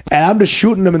 and I'm just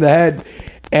shooting them in the head,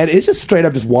 and it's just straight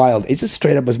up just wild. It's just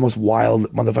straight up this most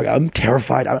wild motherfucker. I'm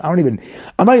terrified. I'm not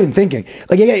even thinking.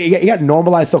 Like you got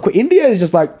normalized so quick. India is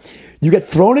just like you get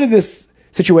thrown into this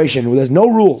situation where there's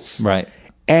no rules, right?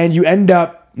 And you end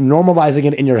up normalizing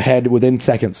it in your head within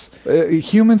seconds.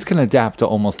 Humans can adapt to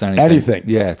almost anything.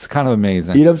 Yeah, it's kind of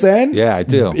amazing. You know what I'm saying? Yeah, I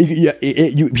do.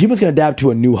 Humans can adapt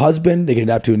to a new husband. They can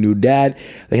adapt to a new dad.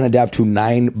 They can adapt to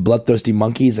 9 bloodthirsty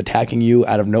monkeys attacking you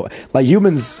out of no. Like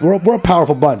humans, we're a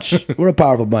powerful bunch. We're a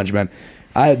powerful bunch, man.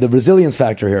 The resilience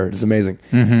factor here is amazing.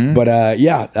 But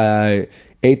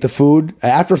ate the food.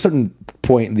 After a certain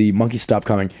point, the monkeys stopped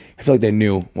coming. I feel like they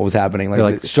knew what was happening.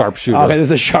 Like sharpshooter. Okay, this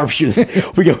is a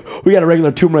sharpshooter. we got a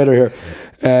regular Tomb Raider here,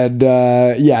 and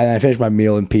and I finished my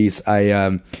meal in peace.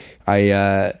 And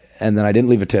then I didn't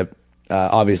leave a tip,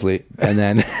 obviously, and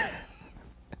then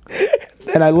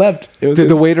and I left. Did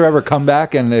the waiter ever come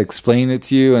back and explain it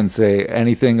to you and say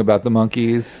anything about the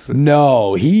monkeys?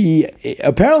 No, he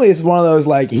apparently it's one of those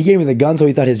like he gave me the gun, so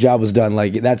he thought his job was done.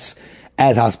 Like that's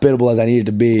as hospitable as I needed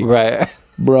to be, right,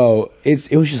 bro?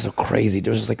 It was just so crazy.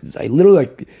 There was just like I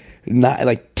literally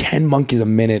like 10 monkeys a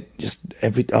minute, just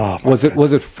every. Oh, was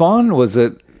it fun? Was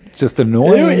it just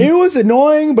annoying? It was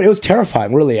annoying, but it was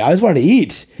terrifying. Really, I just wanted to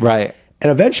eat, right.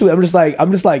 And eventually, I'm just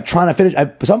like trying to finish.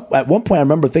 At one point, I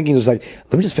remember thinking, just like,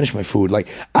 let me just finish my food. Like,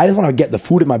 I just want to get the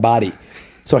food in my body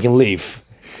so I can leave.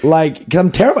 Like, because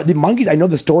I'm terrified. The monkeys, I know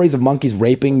the stories of monkeys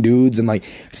raping dudes and like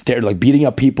beating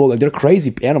up people. Like, they're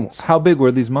crazy animals. How big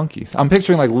were these monkeys? I'm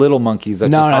picturing like little monkeys.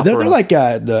 That They're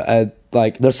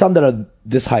like there's some that are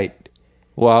this height.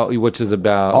 Well, which is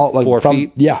about 4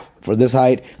 feet. Yeah, for this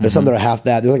height. There's some that are half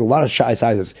that. There's like a lot of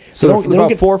sizes. So they they're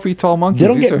about 4 feet tall monkeys.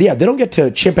 They don't get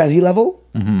to chimpanzee level,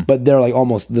 but they're like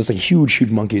almost, there's like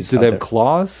huge monkeys. Do they have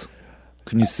claws?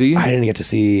 Can you see? I didn't get to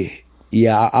see.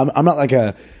 Yeah, I'm not like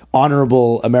a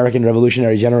honorable American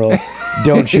revolutionary general.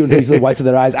 Don't shoot until you see the whites of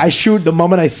their eyes. I shoot the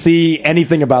moment I see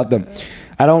anything about them.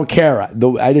 I don't care.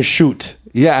 I just shoot.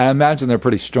 Yeah, and I imagine they're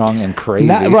pretty strong and crazy.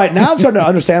 Now I'm starting to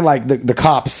understand like the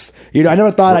cops. You know, I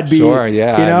never thought I'd be. Sure,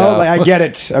 yeah. You know, like I get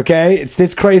it. Okay,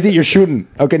 it's crazy. You're shooting.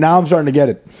 Okay, now I'm starting to get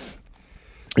it.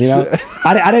 You know,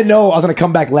 I didn't know I was going to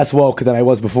come back less woke than I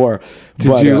was before.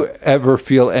 Did you ever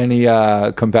feel any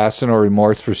compassion or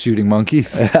remorse for shooting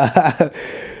monkeys? Dude,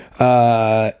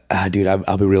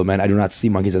 I'll be real, man. I do not see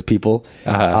monkeys as people.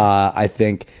 I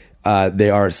think they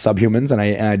are subhumans, and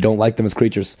I don't like them as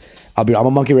creatures. I'm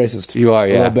a monkey racist. You are,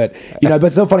 yeah. A little bit. You know, but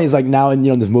it's so funny. It's like now in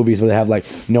these movies where they have like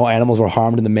no animals were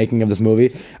harmed in the making of this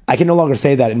movie. I can no longer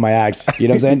say that in my act. You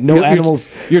know what I'm saying? No animals.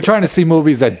 You're trying to see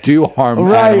movies that do harm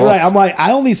animals. Right. I'm like,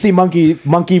 I only see monkey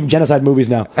genocide movies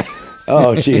now.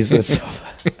 Oh, Jesus.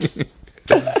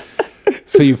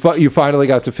 So you finally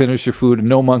got to finish your food and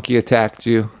no monkey attacked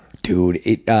you? Dude,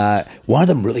 one of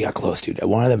them really got close, dude.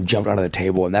 One of them jumped onto the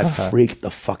table, and that freaked the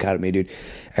fuck out of me, dude.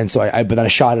 And so but then I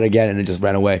shot it again, and it just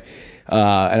ran away.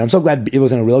 And I'm so glad it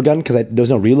wasn't a real gun because there was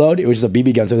no reload. It was just a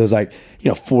BB gun, so there was like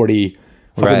 40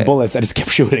 fucking bullets. I just kept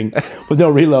shooting with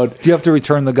no reload. Do you have to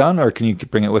return the gun, or can you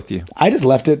bring it with you? I just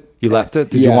left it. You left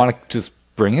it? Did you want to just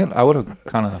bring it? I would have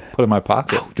kind of put it in my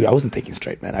pocket. Oh, dude, I wasn't thinking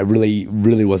straight, man. I really,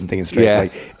 really wasn't thinking straight. Yeah.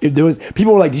 Like, if there was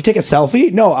people were like, "Did you take a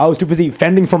selfie?" No, I was too busy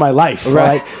fending for my life.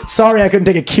 Right. Sorry, I couldn't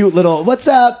take a cute little "What's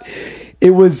up." It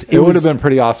would have been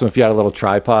pretty awesome if you had a little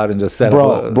tripod and just set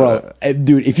up. Bro,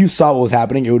 dude, if you saw what was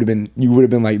happening, you would have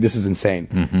been like, "This is insane.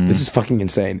 This is fucking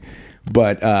insane."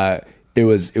 But it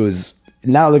was.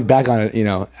 Now I look back on it,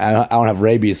 I don't have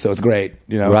rabies, so it's great,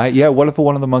 Right? Yeah. What if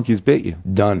one of the monkeys bit you?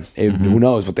 Done. Who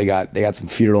knows what they got? They got some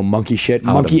fetal monkey shit,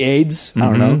 monkey AIDS. I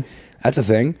don't know. That's a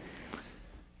thing.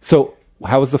 So,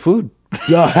 how was the food?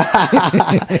 Had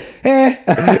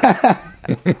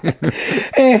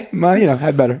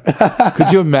better.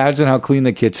 Could you imagine how clean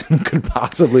the kitchen could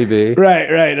possibly be? Right.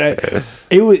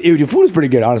 The food was pretty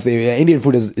good, honestly. Indian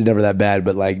food is never that bad,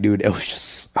 but like, dude, it was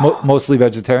just mostly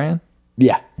vegetarian.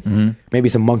 Yeah, maybe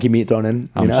some monkey meat thrown in.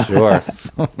 I'm sure.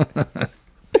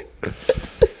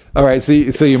 All right, so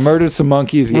you murdered some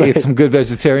monkeys. You ate some good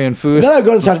vegetarian food. Then I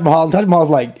go to Taj Mahal, and Taj Mahal's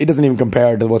like, it doesn't even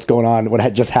compare to what's going on, what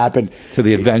had just happened. To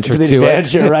the adventure,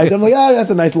 right? So I'm like, oh,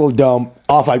 that's a nice little dome.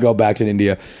 Off I go back to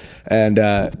India. And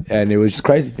it was just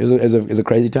crazy. It was a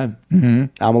crazy time.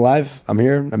 I'm alive. I'm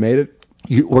here. I made it.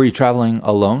 Were you traveling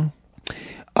alone?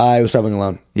 I was traveling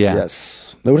alone. Yeah.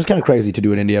 Yes. It was just kind of crazy to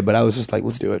do in India, but I was just like,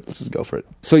 let's do it. Let's just go for it.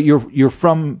 So you're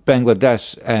from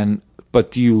Bangladesh,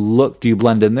 but do you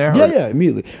blend in there? Yeah,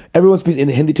 immediately. Everyone speaks in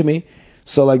Hindi to me.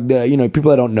 So like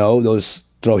people I don't know, they'll just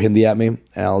throw Hindi at me, and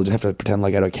I'll just have to pretend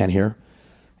like I can't hear.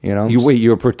 You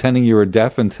were pretending you were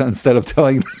deaf instead of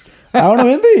telling. I don't know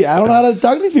Hindi. I don't know how to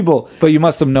talk to these people. But you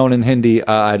must have known in Hindi.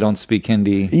 I don't speak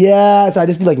Hindi. Yeah, so I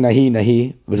just be like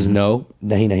nahi, which is no,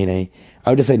 nahi. I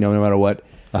would just say no matter what.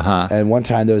 And one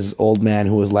time there was this old man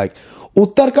who was like,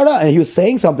 Uttar Kara, and he was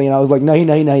saying something, and I was like,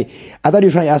 nahi. I thought he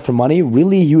was trying to ask for money.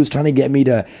 Really, he was trying to get me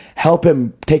to help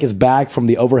him take his bag from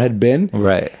the overhead bin.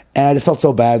 Right. And I just felt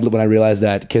so bad when I realized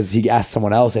that, because he asked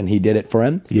someone else and he did it for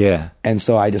him. Yeah. And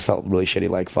so I just felt really shitty,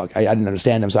 like, fuck, I didn't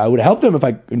understand him. So I would have helped him if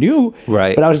I knew.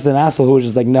 Right. But I was just an asshole who was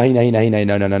just like, nahi,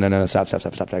 no, stop.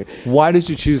 Why did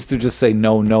you choose to just say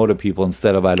no to people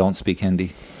instead of I don't speak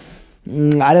Hindi?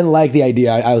 I didn't like the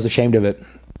idea. I was ashamed of it.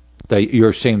 That you're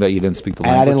ashamed that you didn't speak the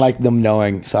language? And I didn't like them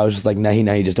knowing, so I was just like,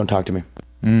 nahi, just don't talk to me.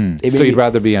 So you'd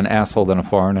rather be an asshole than a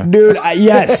foreigner? Dude,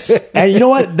 yes. And you know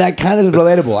what? That kind of is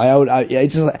relatable.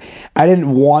 I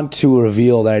didn't want to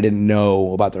reveal that I didn't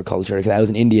know about their culture, because I was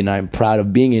an Indian, and I'm proud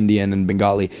of being Indian and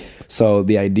Bengali. So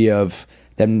the idea of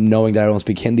them knowing that I don't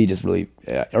speak Hindi just really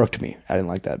irked me. I didn't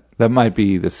like that. That might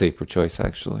be the safer choice,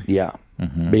 actually. Yeah.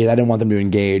 Because I didn't want them to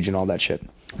engage and all that shit.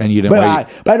 And you didn't.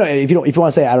 But I know if you want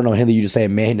to say I don't know Hindi, you just say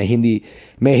main Hindi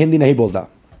nahi bolta.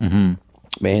 Main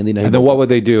Hindi nahi. And then what would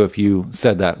they do if you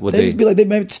said that? Would they just be like, they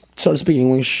maybe start to speak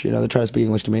English? They try to speak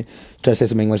English to me. Try to say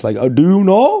some English like, oh, do you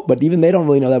know? But even they don't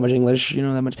really know that much English.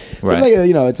 That much. Right.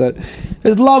 It's like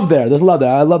there's love there. There's love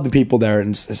there. I love the people there, and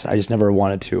I just never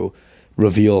wanted to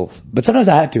reveal. But sometimes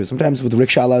I had to. Sometimes with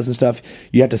rickshaws and stuff,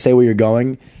 you have to say where you're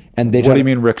going. And they. What do you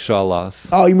mean rickshaw laws?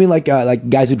 Oh, you mean like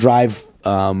guys who drive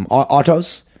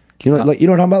autos? You know what I'm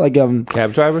talking about? Like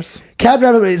cab drivers? Cab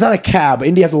driver, it's not a cab.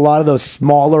 India has a lot of those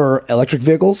smaller electric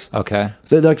vehicles. Okay.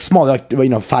 So they're like small, they're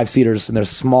like 5-seaters, and they're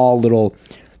small little.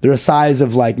 They're the size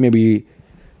of like maybe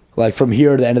like from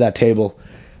here to the end of that table.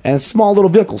 And it's small little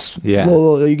vehicles. Yeah.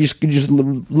 You just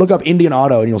look up Indian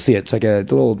auto and you'll see it. It's like a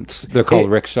little... They're called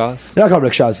rickshaws? They're not called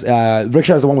rickshaws.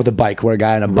 Rickshaw is the one with a bike where a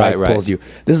guy on a bike pulls you.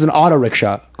 This is an auto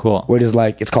rickshaw. Cool. Where it is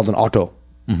like, it's called an auto.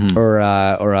 Or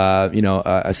a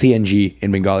CNG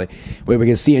in Bengali.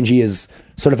 Because CNG is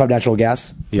certified natural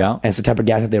gas. Yeah. And it's the type of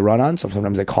gas that they run on. So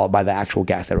sometimes they call it by the actual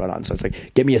gas they run on. So it's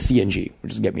like, get me a CNG,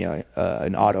 which is get me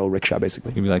an auto rickshaw,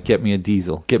 basically. You'd be like, get me a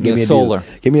diesel. Get me a solar.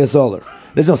 Give me a solar.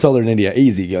 There's no solar in India.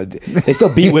 Easy. They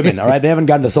still beat women, all right? They haven't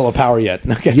gotten to solar power yet.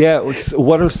 Okay. Yeah.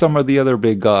 What are some of the other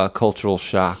big cultural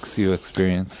shocks you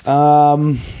experienced?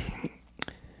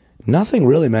 Nothing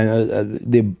really, man.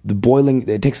 The boiling,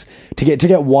 it takes to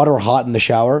get water hot in the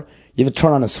shower. You have to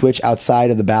turn on a switch outside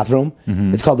of the bathroom.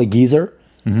 It's called the geyser,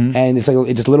 and it's like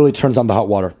it just literally turns on the hot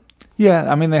water.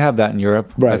 Yeah, I mean they have that in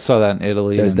Europe. Right. I saw that in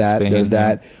Italy. There's and that. Spain. There's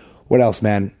that. What else,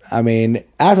 man? I mean,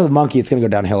 after the monkey, it's gonna go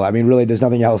downhill. I mean, really, there's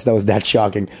nothing else that was that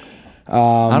shocking.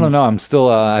 I don't know. I'm still.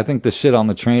 I think the shit on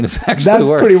the train is actually That's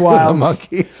worse pretty than wild. the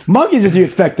monkeys. Monkeys, as you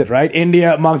expect it, right?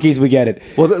 India, monkeys, we get it.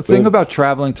 Well, the thing about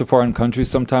traveling to foreign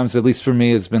countries sometimes, at least for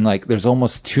me, has been like there's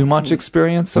almost too much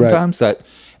experience sometimes that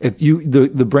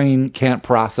the brain can't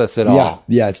process it all.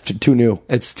 Yeah, it's too new.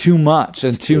 It's too much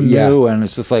and too new, and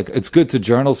it's just like it's good to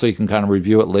journal so you can kind of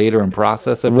review it later and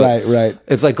process it. But Right.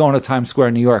 It's like going to Times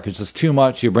Square, New York. It's just too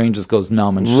much. Your brain just goes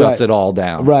numb and shuts it all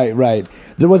down. Right.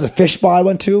 There was a fish spa I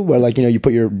went to where, like, you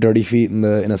put your dirty feet in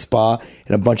a spa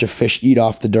and a bunch of fish eat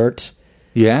off the dirt.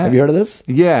 Yeah. Have you heard of this?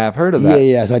 Yeah, I've heard of that.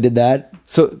 Yeah. So I did that.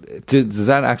 So does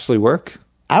that actually work?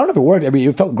 I don't know if it worked. I mean,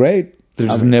 it felt great. They're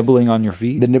just nibbling on your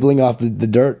feet. The nibbling off the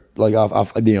dirt, like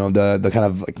off the kind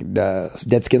of like the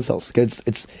dead skin cells.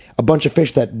 It's a bunch of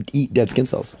fish that eat dead skin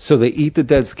cells. So they eat the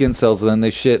dead skin cells and then they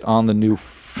shit on the new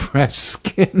fresh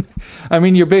skin. I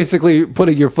mean, you're basically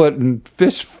putting your foot in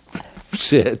fish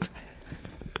shit.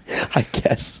 I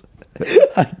guess.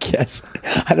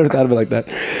 I never thought of it like that.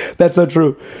 That's so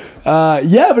true.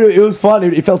 Yeah, but it was fun.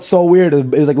 It felt so weird. It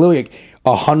was like literally like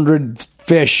 100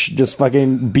 fish just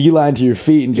fucking beeline to your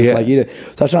feet and just like eat it.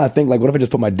 So I was trying to think, like, what if I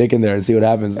just put my dick in there and see what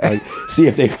happens? Like, see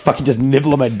if they fucking just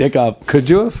nibble my dick up. Could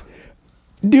you have?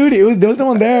 Dude, there was no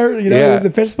one there. It was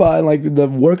a fish spot, and like the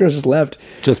workers just left.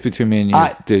 Just between me and you,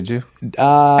 did you?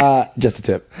 Just a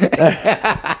tip.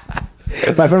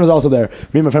 My friend was also there.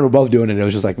 Me and my friend were both doing it. It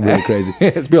was just like really crazy.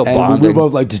 It's real and bonding. we were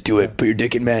both like, just do it. Put your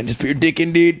dick in, man. Just put your dick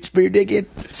in, dude. Just put your dick in.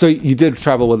 So you did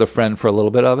travel with a friend for a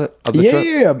little bit of it? Of the trip?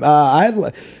 Yeah. I had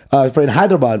in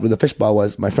Hyderabad, where the fish bar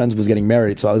was, my friend was getting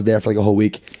married, so I was there for like a whole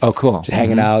week. Oh, cool. Just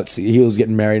hanging out. He was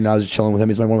getting married, and I was just chilling with him.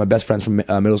 He's one of my best friends from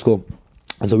middle school.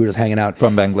 And so we were just hanging out.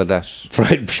 From Bangladesh.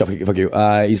 Fuck you.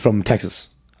 He's from Texas.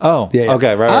 Oh, yeah.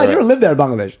 Okay, right. I never lived there in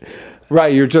Bangladesh.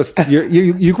 Right,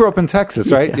 you grew up in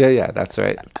Texas, right? Yeah, that's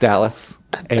right. Dallas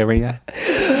area.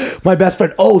 My best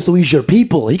friend, so he's your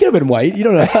people. He could have been white. You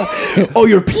don't know.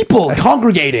 Your people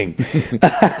congregating.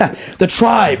 The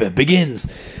tribe begins.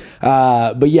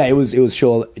 But yeah, it was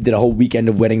chill. Did a whole weekend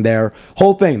of wedding there.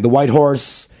 Whole thing, the white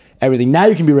horse, everything. Now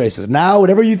you can be racist. Now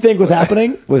whatever you think was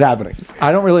happening was happening.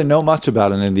 I don't really know much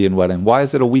about an Indian wedding. Why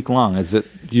is it a week long? Is it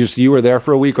you were there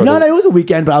for a week? Or No, it was a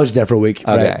weekend, but I was just there for a week.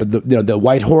 Okay. Right? But the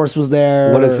white horse was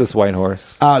there. What is this white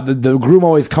horse? The groom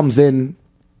always comes in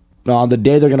on the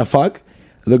day they're gonna fuck.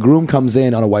 The groom comes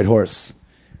in on a white horse.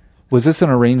 Was this an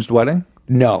arranged wedding?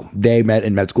 No, they met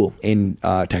in med school in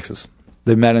Texas.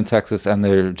 They met in Texas and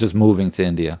they're just moving to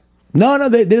India. No,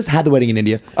 they just had the wedding in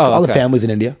India. All the families in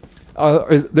India.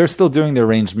 They're still doing the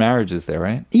arranged marriages there,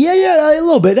 right? Yeah, a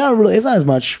little bit. Not really. It's not as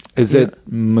much. Is it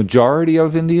majority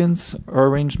of Indians are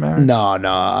arranged marriage? No.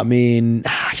 I mean,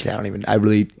 actually, I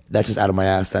really. That's just out of my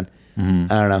ass. Then I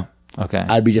don't know. Okay,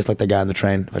 I'd be just like the guy on the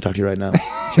train if I talk to you right now.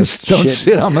 Just don't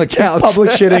shit on the couch. Just public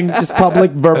shitting. Just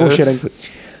public verbal shitting.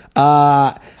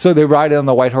 So they ride on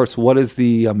the white horse. What is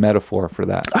the metaphor for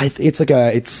that? It's like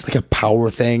a power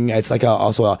thing. It's like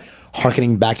also a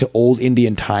harkening back to old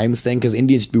Indian times thing, because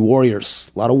Indians used to be warriors.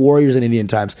 A lot of warriors in Indian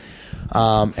times.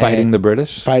 Fighting the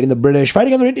British? Fighting the British.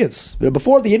 Fighting other Indians.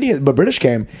 Before the British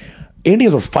came,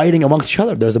 Indians were fighting amongst each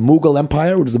other. There's the Mughal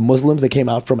Empire, which is the Muslims. They came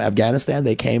out from Afghanistan.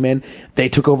 They came in. They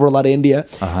took over a lot of India.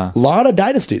 A lot of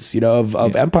dynasties, of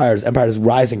empires. Empires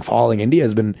rising, falling. India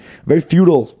has been very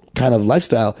feudal kind of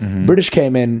lifestyle. British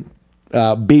came in,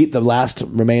 beat the last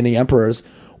remaining emperors.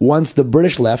 Once the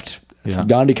British left,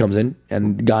 Gandhi comes in,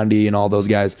 and Gandhi and all those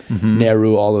guys,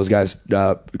 Nehru, all those guys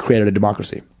created a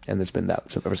democracy, and it's been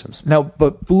that ever since. Now,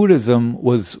 but Buddhism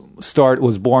was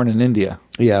born in India.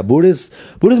 Yeah,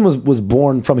 Buddhism was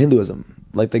born from Hinduism.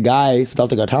 Like the guy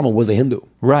Siddhartha Gautama was a Hindu,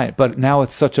 right? But now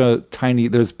it's such a tiny.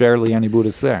 There's barely any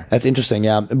Buddhists there. That's interesting.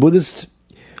 Yeah,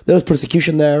 there was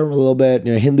persecution there a little bit.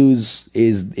 You know, Hindus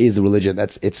is a religion.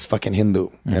 It's fucking Hindu.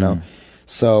 You know,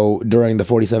 so during the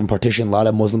 47 partition, a lot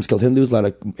of Muslims killed Hindus, a lot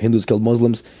of Hindus killed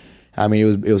Muslims. I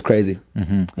mean, it was crazy.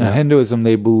 Now, Hinduism,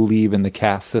 they believe in the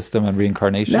caste system and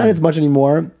reincarnation. Not as much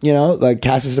anymore. You know, like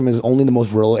caste system is only in the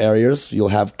most rural areas. You'll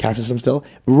have caste system still.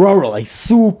 Rural, like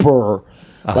super,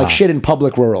 like shit in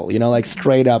public rural. You know, like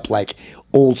straight up like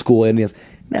old school Indians.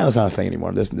 Now it's not a thing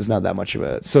anymore. There's not that much of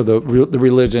it. So the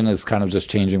religion is kind of just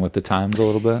changing with the times a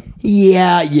little bit?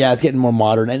 Yeah, it's getting more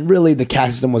modern. And really, the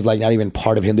caste system was like not even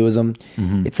part of Hinduism.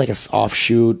 It's like an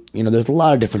offshoot. You know, there's a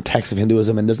lot of different texts of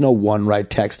Hinduism, and there's no one right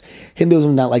text.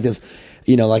 Hinduism not like this,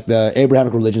 you know, like the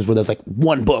Abrahamic religions where there's like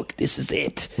one book. This is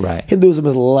it. Right. Hinduism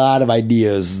has a lot of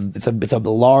ideas. It's a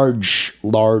large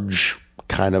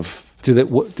kind of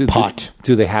pot.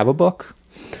 Do they have a book?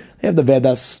 They have the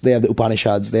Vedas, they have the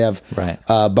Upanishads, they have Right.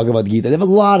 Bhagavad Gita. They have a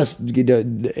lot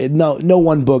of no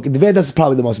one book. The Vedas is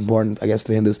probably the most important, I guess,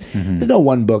 to Hindus. There's no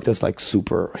one book that's like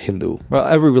super Hindu. Well,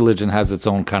 every religion has its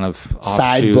own kind of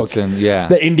Side offshoots book, and yeah.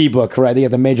 the indie book, right? They got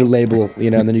the major label,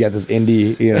 you know, and then you got this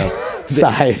indie, you know,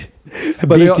 side.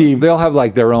 But B team. they all have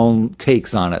like their own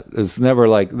takes on it. It's never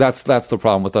like that's the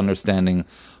problem with understanding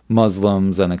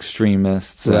Muslims and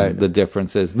extremists and Right. the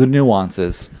differences, the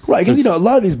nuances. Right, because you know a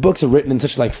lot of these books are written in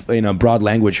such like broad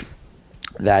language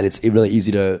that it's really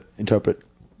easy to interpret.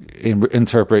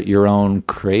 Interpret your own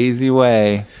crazy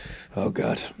way. Oh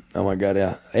God, oh my God,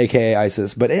 yeah. AKA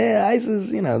ISIS, but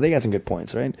ISIS, you know, they got some good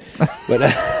points, right?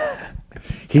 But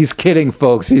He's kidding,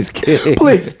 folks. He's kidding.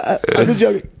 please, I'm just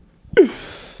joking.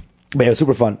 But yeah,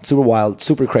 super fun, super wild,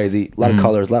 super crazy. A lot of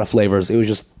colors, a lot of flavors. It was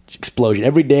just explosion.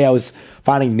 Every day I was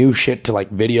finding new shit to like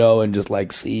video and just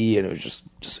like see, and it was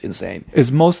just insane.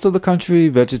 Is most of the country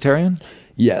vegetarian?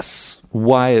 Yes.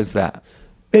 Why is that?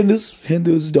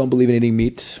 Hindus don't believe in eating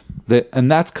meat.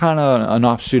 And that's kind of an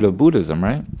offshoot of Buddhism,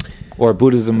 right? Or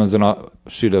Buddhism is an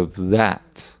offshoot of that.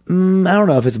 I don't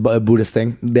know if it's a Buddhist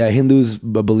thing. The Hindus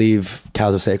believe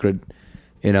cows are sacred.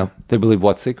 You know, They believe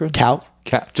what's sacred? cow.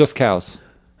 Just cows.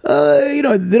 You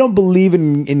know, they don't believe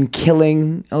in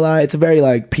killing a lot. It's a very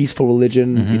like peaceful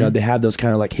religion. You know, they have those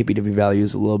kind of like hippy dippy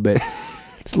values a little bit.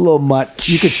 It's a little much.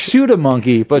 You could shoot a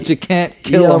monkey, but you can't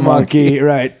kill a monkey.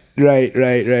 Right.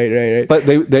 But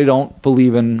they don't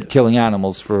believe in killing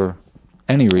animals for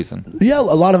any reason. Yeah, a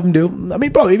lot of them do. I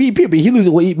mean, bro, Hindus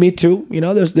will eat meat too. You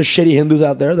know, there's shitty Hindus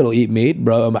out there that'll eat meat,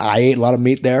 bro. I ate a lot of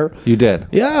meat there. You did?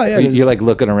 Yeah. You're like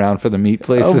looking around for the meat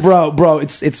places? Oh, bro,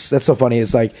 it's that's so funny.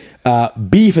 It's like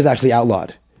beef is actually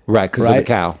outlawed. Right, because of the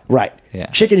cow. Right. Yeah.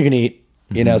 Chicken you can eat.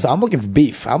 You know, so I'm looking for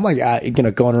beef. I'm like,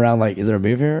 going around like, is there a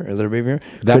beef here?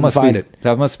 Couldn't find it.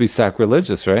 That must be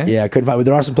sacrilegious, right? Yeah, I couldn't find it.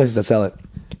 There are some places that sell it.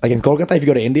 Like in Kolkata, if you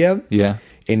go to India, Yeah.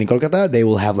 in Kolkata, they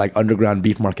will have like underground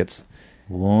beef markets.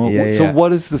 Whoa. Yeah, So yeah.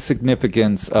 what is the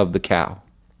significance of the cow?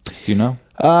 Do you know?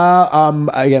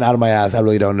 Again, out of my ass, I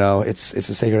really don't know. It's a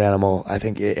sacred animal. I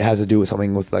think it has to do with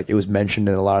something with like, it was mentioned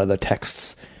in a lot of the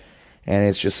texts, and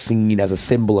it's just seen as a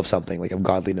symbol of something, like of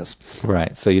godliness.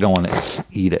 Right. So you don't want to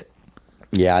eat it.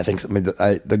 Yeah, I think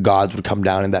the gods would come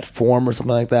down in that form or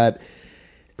something like that.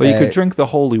 But you could drink the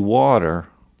holy water.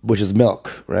 Which is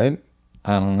milk, right?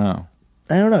 I don't know.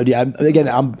 I don't know.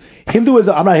 I'm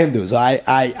Hinduism. I'm not Hindu, so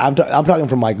I'm talking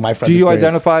from like my friends. Do you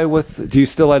experience. do you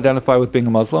still identify with being a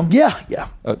Muslim? Yeah.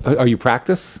 Are you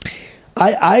practice?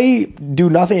 I do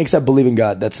nothing except believe in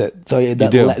God. That's it. So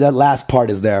that last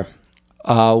part is there.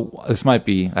 This might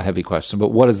be a heavy question, but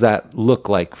what does that look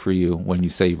like for you when you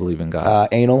say you believe in God?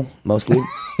 Anal, mostly.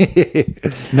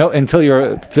 No,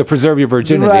 to preserve your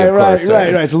virginity, of course.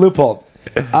 Right. It's a loophole.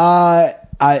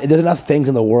 There's enough things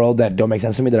in the world that don't make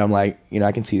sense to me that I'm like, you know,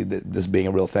 I can see this being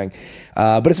a real thing.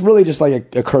 But it's really just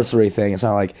like a cursory thing. It's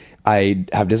not like I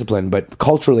have discipline, but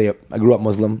culturally, I grew up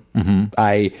Muslim.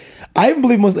 I even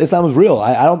believe Islam is real.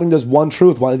 I don't think there's one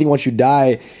truth. I think once you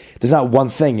die, there's not one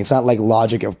thing. It's not like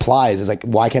logic applies. It's like,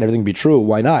 why can't everything be true?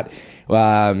 Why not?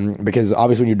 Because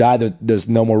obviously when you die, there's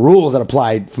no more rules that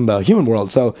apply from the human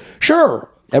world. So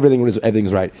sure,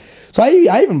 everything's right. So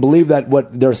I even believe that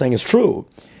what they're saying is true.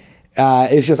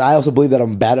 It's just I also believe that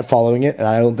I'm bad at following it, and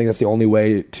I don't think that's the only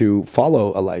way to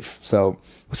follow a life. So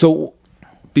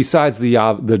besides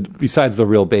the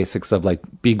real basics of like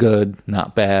be good,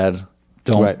 not bad,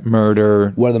 don't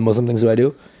murder. What are the Muslim things do I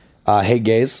do? Hate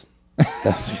gays.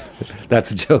 That's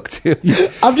a joke too.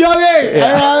 I'm joking.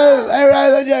 Yeah.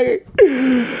 I'm joking.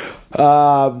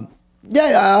 I'll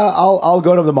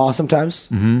go to the mosque sometimes,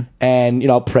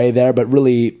 and I'll pray there. But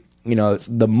really,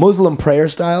 the Muslim prayer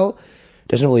style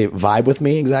doesn't really vibe with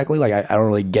me exactly. Like I don't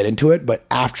really get into it. But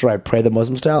after I pray the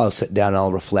Muslim style, I'll sit down and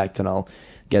I'll reflect and I'll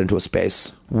get into a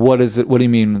space. What is it? What do you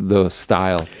mean the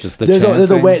style? Just the There's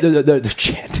chanting? a way the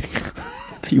chanting.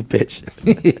 You bitch.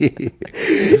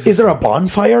 Is there a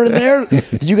bonfire in there?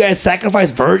 Did you guys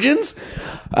sacrifice virgins?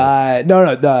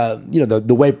 No.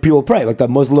 The way people pray, like the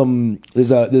Muslim,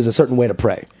 there's a certain way to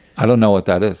pray. I don't know what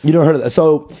that is. You never heard of that?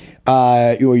 So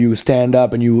you stand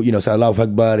up and you say Allahu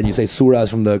Akbar and you say surahs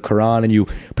from the Quran and you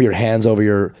put your hands over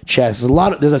your chest.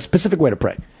 There's a specific way to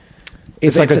pray.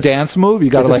 It's like a dance move.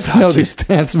 You got to know these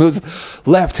dance moves.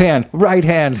 Left hand, right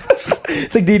hand.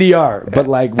 It's like DDR, but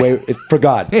like for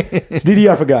God. It's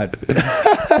DDR for God.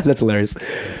 That's hilarious.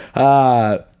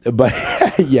 But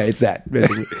yeah, it's that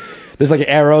basically. There's like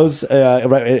arrows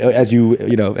right as you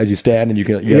stand and you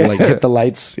can like hit the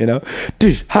lights,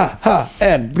 ha,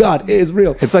 and God is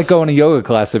real. It's like going to yoga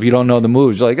class if you don't know the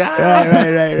moves. You're like,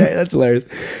 right. That's hilarious.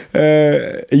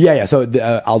 Yeah.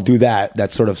 So I'll do that.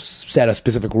 That sort of set of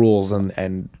specific rules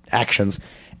and actions,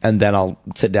 and then I'll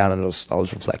sit down and I'll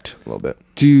just reflect a little bit.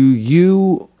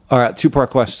 All right,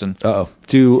 2-part question. Uh-oh.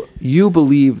 Do you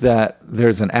believe that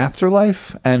there's an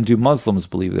afterlife, and do Muslims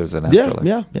believe there's an afterlife?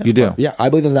 Yeah. You do? Yeah, I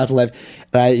believe there's an afterlife,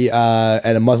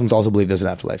 and Muslims also believe there's an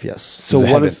afterlife, yes. So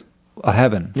what is a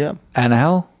heaven? Yeah. And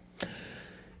hell?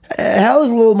 Hell is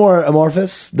a little more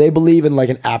amorphous. They believe in like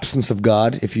an absence of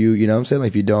God. If you know what I'm saying? Like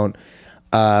if you don't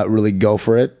really go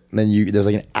for it, then there's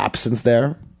like an absence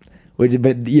there. But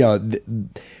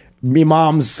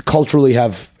Imams culturally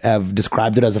have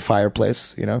described it as a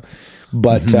fireplace,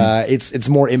 but it's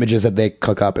more images that they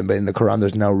cook up, and in the Quran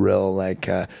there's no real like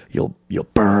you'll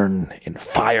burn in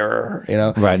fire,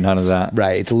 Right, none of that.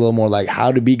 Right, it's a little more like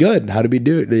how to be good, how to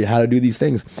do these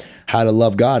things, how to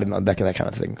love God, and that kind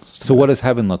of thing. So what does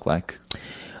heaven look like?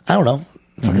 I don't know.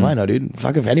 Fuck if I know, dude.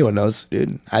 Fuck if anyone knows,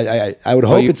 dude. I would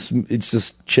hope it's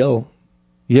just chill.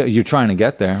 Yeah, you're trying to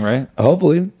get there, right?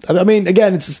 Hopefully. I mean,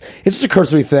 again, it's such a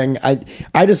cursory thing.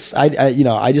 I just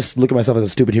look at myself as a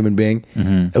stupid human being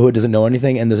who doesn't know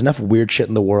anything, and there's enough weird shit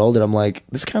in the world that I'm like,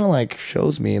 this kind of like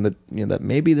shows me that that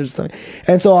maybe there's something.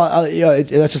 And so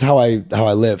that's just how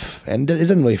I live, and it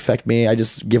doesn't really affect me. I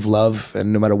just give love,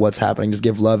 and no matter what's happening, just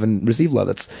give love and receive love.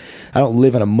 I don't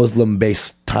live in a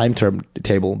Muslim-based time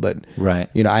table, but right.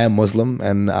 I am Muslim,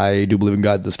 and I do believe in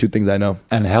God. There's two things I know,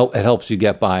 and it helps you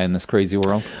get by in this crazy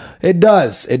world. It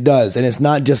does, and it's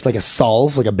not just like a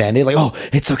solve, like a band-aid, like, oh,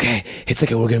 it's okay,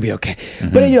 we're gonna be okay.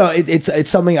 But it's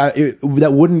something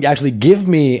that wouldn't actually give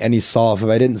me any solve if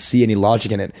I didn't see any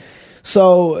logic in it.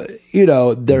 So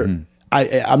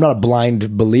I'm not a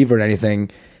blind believer in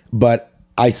anything, but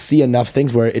I see enough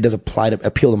things where it does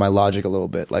appeal to my logic a little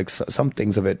bit. Like some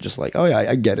things of it, just like, oh yeah,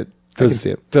 I get it. I can see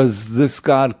it. Does this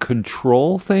God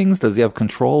control things? Does he have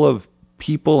control of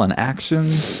people and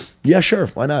actions? Yeah, sure.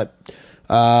 Why not?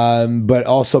 But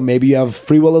also maybe you have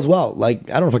free will as well. Like,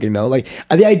 I don't fucking know. Like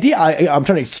the idea, I'm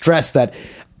trying to stress that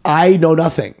I know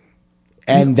nothing.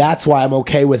 And that's why I'm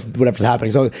okay with whatever's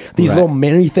happening. So these little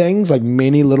mini things, like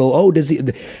mini little,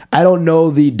 I don't know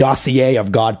the dossier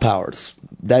of God powers.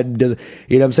 That does,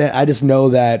 you know what I'm saying? I just know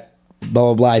that blah,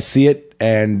 blah, blah. I see it,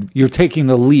 and you're taking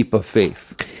the leap of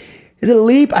faith. Is it a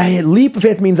leap? Leap of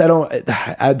faith means I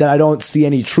don't see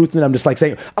any truth in it. I'm just like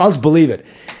saying, I'll just believe it.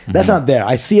 That's not there.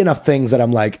 I see enough things that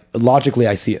I'm like, logically,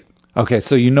 I see it. Okay,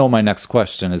 so my next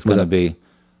question is going to be,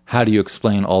 how do you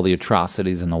explain all the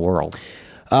atrocities in the world?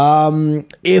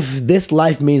 If this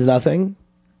life means nothing,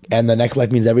 and the next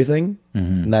life means everything,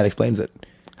 then that explains it.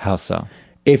 How so?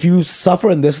 If you suffer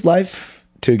in this life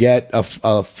to get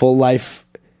a full life,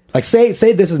 like say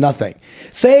this is nothing.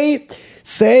 Say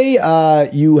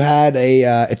you had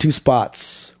a 2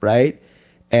 spots, right?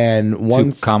 And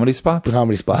one 2 comedy spots,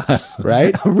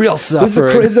 right? Real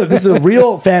suffering. This is a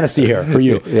real fantasy here for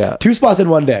you. Yeah. 2 spots in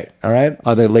one day. All right.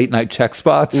 Are they late night check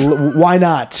spots? Why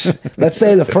not? Let's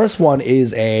say the first one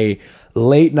is a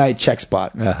late night check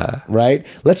spot, right?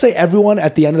 Let's say everyone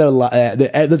at the end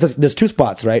of there's 2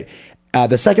 spots, right?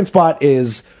 The second spot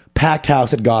is packed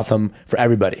house at Gotham for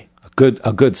everybody.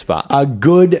 A good spot.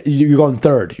 You're going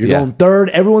third. You're going third.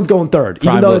 Everyone's going third.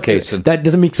 Prime even though location. That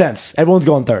doesn't make sense. Everyone's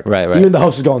going third. Right. Even the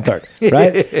host is going third.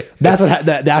 Right? That's what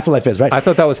the afterlife is, right? I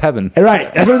thought that was heaven.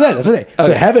 Right. That's what I'm saying.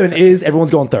 So heaven is everyone's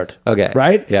going third. Okay.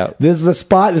 Right? Yeah. This is a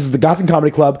spot. This is the Gotham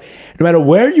Comedy Club. No matter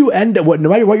where you end, no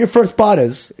matter what your first spot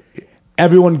is,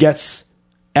 everyone gets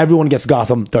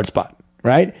Gotham third spot.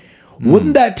 Right?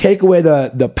 Wouldn't that take away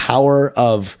the power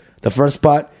of the first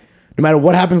spot? No matter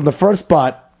what happens in the first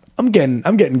spot, I'm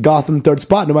getting Gotham third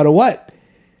spot no matter what.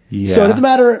 Yeah. So it doesn't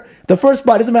matter. The first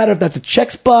spot doesn't matter if that's a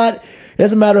check spot. It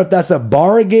doesn't matter if that's a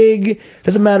bar gig. It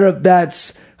doesn't matter if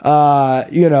that's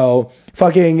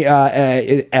fucking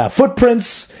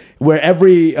footprints where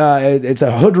it's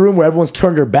a hood room where everyone's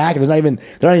turned their back and they're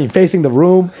not even facing the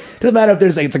room. Doesn't matter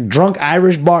if it's a drunk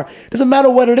Irish bar. Doesn't matter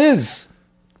what it is.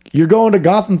 You're going to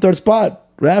Gotham third spot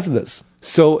right after this.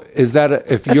 So is that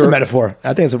That's a metaphor?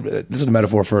 I think this is a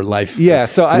metaphor for life. Yeah.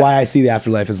 So why I see the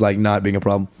afterlife as like not being a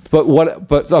problem.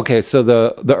 But okay. So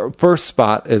the first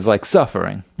spot is like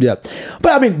suffering. Yeah.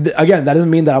 But I mean, again, that doesn't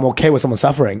mean that I'm okay with someone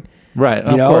suffering. Right.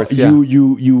 Of course. Yeah.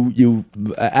 You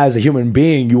as a human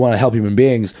being, you want to help human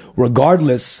beings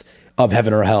regardless of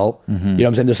heaven or hell. You know what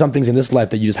I'm saying? There's some things in this life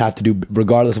that you just have to do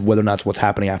regardless of whether or not it's what's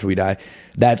happening after we die.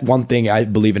 That's one thing I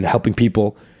believe in, helping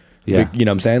people. Yeah. You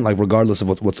know what I'm saying? Like regardless of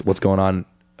what's going on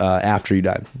after you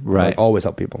die. Right. Like, always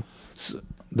help people. So,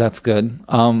 that's good.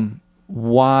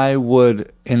 Why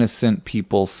would innocent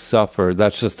people suffer?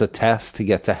 That's just a test to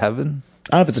get to heaven?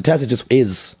 I don't know if it's a test, it just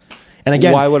is. And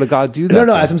again, why would a God do that?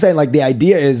 No, as I'm saying, like the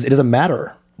idea is it doesn't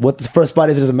matter. What the first spot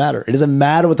is, it doesn't matter. It doesn't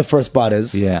matter what the first spot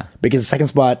is. Yeah. Because the second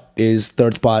spot is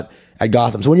third spot at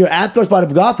Gotham. So when you're at third spot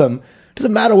of Gotham, it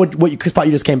doesn't matter what spot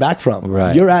you just came back from.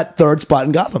 Right. You're at third spot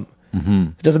in Gotham.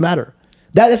 It doesn't matter.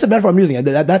 That's the metaphor I'm using.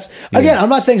 That's again, I'm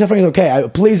not saying suffering is okay.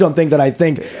 Please don't think that I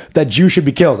think that Jews should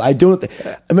be killed. I don't.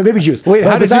 I mean, maybe Jews. Wait,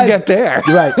 how did you get there?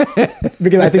 Right.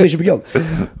 Because I think they should be killed.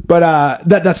 But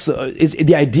that's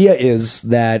the idea is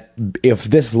that if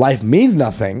this life means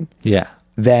nothing,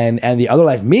 then and the other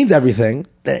life means everything,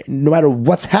 then no matter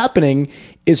what's happening,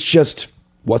 it's just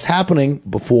what's happening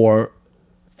before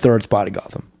third spot at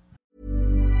Gotham.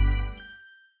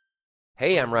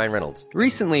 Hey, I'm Ryan Reynolds.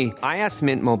 Recently, I asked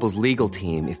Mint Mobile's legal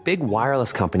team if big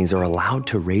wireless companies are allowed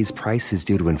to raise prices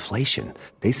due to inflation.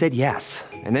 They said yes.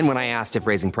 And then when I asked if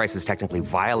raising prices technically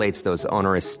violates those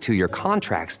onerous 2-year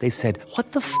contracts, they said,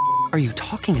 "What the f*** are you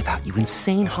talking about, you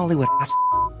insane Hollywood ass?"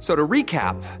 So to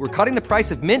recap, we're cutting the price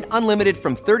of Mint Unlimited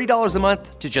from $30 a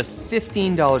month to just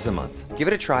 $15 a month. Give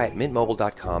it a try at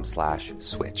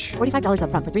mintmobile.com/switch. $45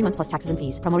 up front for 3 months plus taxes and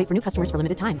fees. Promo rate for new customers for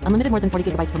limited time. Unlimited more than 40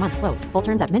 gigabytes per month. Slows full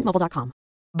terms at mintmobile.com.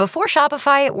 Before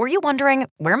Shopify, were you wondering,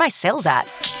 where are my sales at?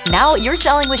 Now you're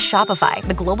selling with Shopify,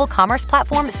 the global commerce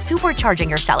platform supercharging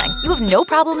your selling. You have no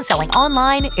problem selling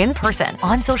online, in person,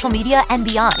 on social media, and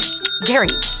beyond. Gary,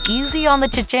 easy on the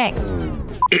cha-ching.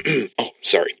 Oh,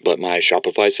 sorry, but my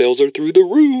Shopify sales are through the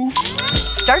roof.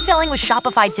 Start selling with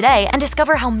Shopify today and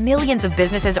discover how millions of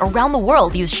businesses around the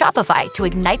world use Shopify to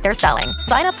ignite their selling.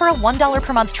 Sign up for a $1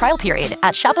 per month trial period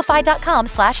at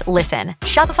shopify.com/listen.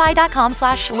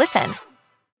 Shopify.com/listen.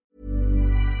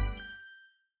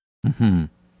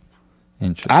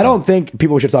 Interesting. I don't think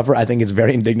people should suffer. I think it's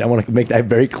very indignant. I want to make that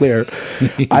very clear.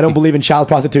 I don't believe in child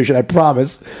prostitution, I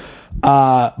promise.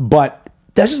 But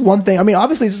that's just one thing. I mean,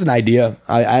 obviously, it's just an idea.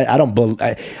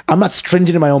 I'm not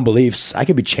stringent in my own beliefs. I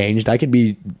could be changed. I could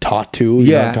be taught to.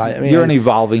 You're an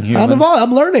evolving human.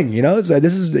 I'm learning. So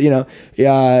this is,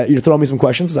 you're throwing me some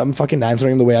questions. I'm fucking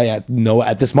answering them the way I know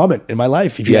at this moment in my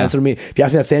life. If you ask me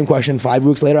that same question 5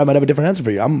 weeks later, I might have a different answer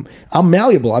for you. I'm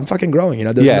malleable. I'm fucking growing.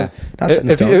 Not set in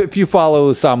stone. If you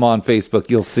follow Usama on Facebook,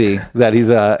 you'll see that he's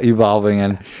evolving,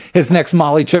 and his next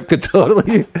Molly trip could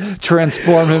totally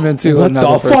transform him into what another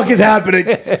the person. fuck is happening?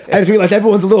 I feel like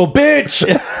everyone's a little bitch.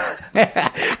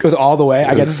 Goes all the way.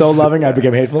 I get so loving, I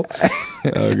became hateful.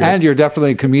 And you're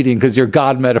definitely a comedian because your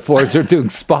God metaphors are doing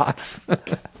spots.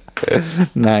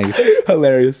 Nice.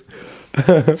 Hilarious.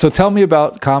 So tell me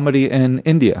about comedy in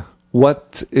India.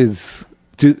 What is...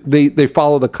 Do they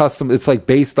follow the custom? It's like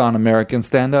based on American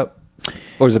stand-up?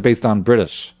 Or is it based on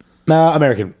British? No,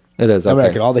 American. It is, okay.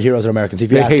 American. All the heroes are Americans.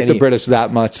 If you They ask hate the British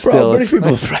that much still. British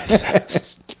people...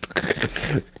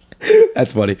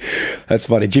 That's funny. That's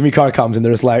funny. Jimmy Carr comes and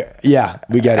they're just like, yeah,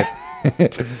 we get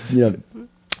it.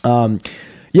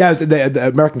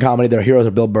 The American comedy, their heroes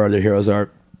are Bill Burr, their heroes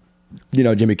are,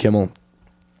 Jimmy Kimmel,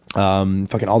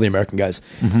 fucking all the American guys.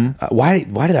 Why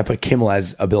did I put Kimmel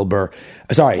as a Bill Burr?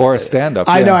 Sorry. Or a stand-up.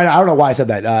 I know. I don't know why I said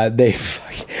that.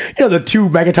 The two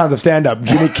megatons of stand-up,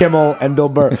 Jimmy Kimmel and Bill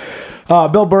Burr.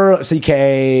 Bill Burr, CK,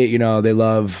 they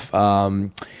love,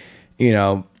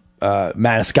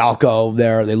 Maniscalco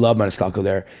there. They love Maniscalco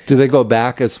there. Do they go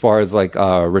back as far as like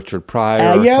Richard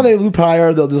Pryor? Yeah, they do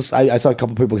Pryor. I saw a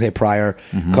couple people say Pryor.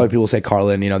 A couple people say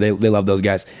Carlin. They love those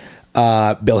guys.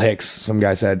 Bill Hicks, some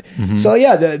guy said. So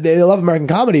yeah, they love American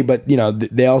comedy, but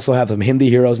they also have some Hindi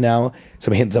heroes now.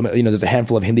 There's a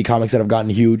handful of Hindi comics that have gotten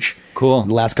huge. Cool. In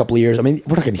the last couple of years. I mean,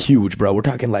 we're talking huge, bro. We're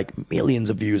talking like millions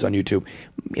of views on YouTube,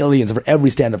 millions for every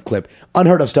stand-up clip.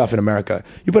 Unheard of stuff in America.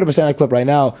 You put up a stand-up clip right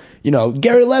now.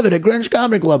 Gary Levitt at Greenwich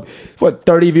Comedy Club. What,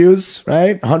 30 views,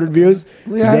 right? 100 views.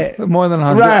 Yeah, more than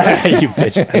 100. Right, you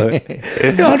bitch.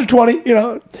 120.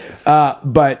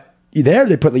 But there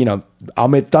they put,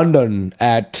 Amit Tandon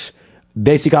at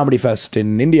Desi Comedy Fest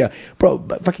in India. Bro,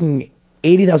 fucking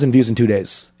 80,000 views in 2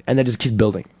 days. And that just keeps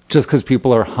building. Just because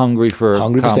people are hungry for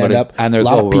to stand up. and there's a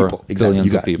lot over of people. Exactly.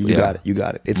 billions of people. You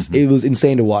got it. It was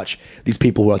insane to watch these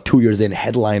people who are like 2 years in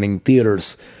headlining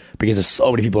theaters because there's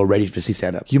so many people ready to see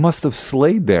stand up. You must have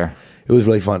slayed there. It was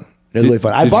really fun.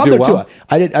 I bombed there too.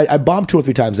 I bombed 2 or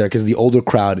 3 times there because the older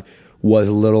crowd was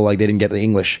a little like they didn't get the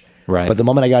English. Right. But the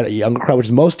moment I got a younger crowd, which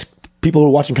is most people who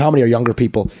are watching comedy are younger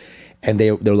people, and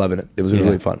they're loving it. It was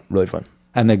really fun. Really fun.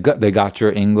 And they got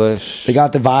your English. They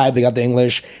got the vibe. They got the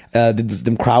English.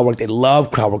 Them crowd work. They love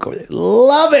crowd work. They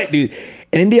love it, dude.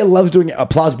 And India loves doing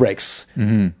applause breaks.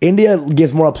 Mm-hmm. India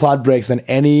gives more applause breaks than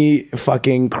any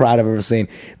fucking crowd I've ever seen.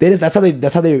 That's how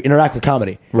they interact with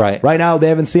comedy. Right. Right now they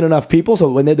haven't seen enough people, so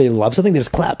when they love something, they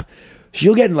just clap. So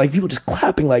you'll get like people just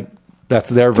clapping like. That's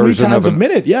their 3 version times of a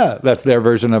minute. Yeah. That's their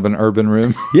version of an urban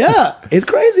room. Yeah, it's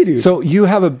crazy, dude. So you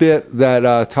have a bit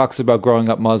that talks about growing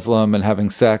up Muslim and having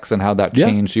sex and how that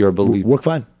changed your belief. Work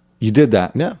fine. You did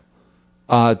that. Yeah.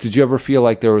 Did you ever feel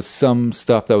like there was some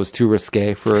stuff that was too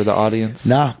risque for the audience?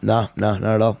 Nah, not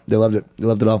at all. They loved it. They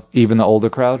loved it all. Even the older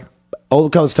crowd? Older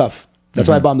crowd was tough. That's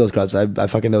why I bombed those crowds. I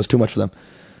fucking, that was too much for them.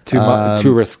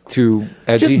 Too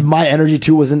edgy? Just my energy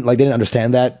too wasn't, like, they didn't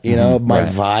understand that, my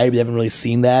vibe. They haven't really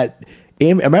seen that.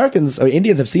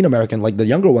 Indians have seen American, like the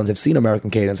younger ones have seen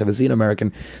American cadence, have seen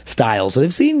American style. So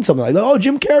they've seen something like, oh,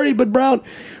 Jim Carrey, but brown.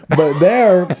 But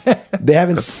they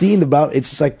haven't seen the brown. It's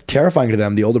just like terrifying to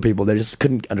them, the older people. They just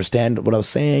couldn't understand what I was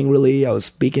saying, really. I was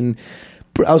trying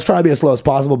to be as slow as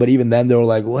possible, but even then they were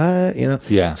like, what?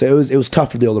 Yeah. So it was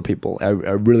tough for the older people. It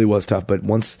really was tough. But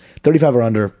once 35 or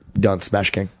under, done,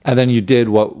 smash king. And then you did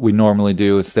what we normally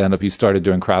do is stand up. You started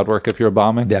doing crowd work if you're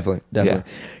bombing. Definitely.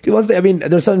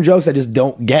 There's some jokes I just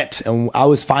don't get, and I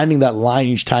was finding that line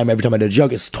each time. Every time I did a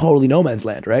joke, it's totally no man's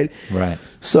land, right? Right.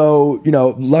 So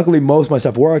luckily most of my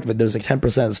stuff worked, but there's like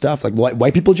 10% stuff like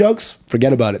white people jokes.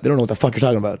 Forget about it. They don't know what the fuck you're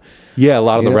talking about. Yeah, a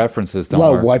lot of the references don't work.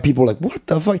 A lot of white people are like, what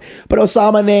the fuck? But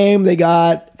Usama name, they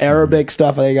got Arabic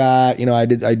stuff. They got I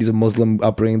did some Muslim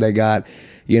upbringing. They got.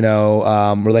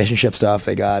 Relationship stuff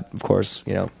they got, of course,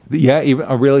 Yeah, even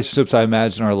relationships I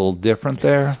imagine are a little different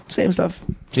there. Same stuff.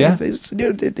 Yeah.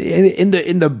 Dude, in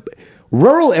the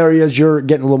rural areas, you're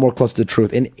getting a little more close to the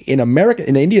truth. In America,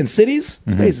 in Indian cities,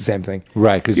 it's basically the same thing.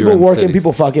 Right, because people working,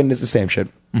 people fucking, it's the same shit.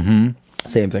 Mm-hmm.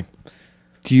 Same thing.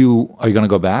 Are you going to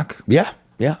go back? Yeah.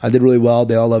 I did really well.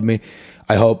 They all loved me.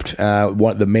 I hoped.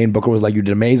 The main booker was like, you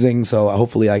did amazing. So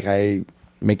hopefully I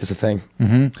make this a thing.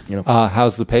 Mm-hmm.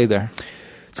 How's the pay there?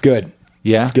 It's good.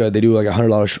 Yeah? It's good. They do like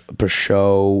 $100 per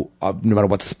show, no matter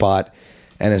what the spot.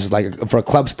 And it's just like for a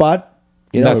club spot.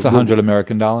 That's $100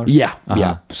 American dollars? Yeah.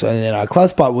 Yeah. So then a club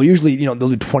spot will usually, they'll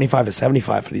do 25 to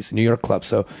 75 for these New York clubs.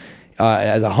 So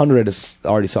as 100 is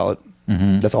already solid.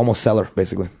 Mm-hmm. That's almost cellar,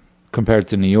 basically. Compared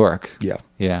to New York? Yeah.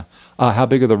 Yeah. How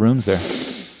big are the rooms there?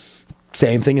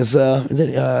 Same thing as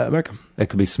America. It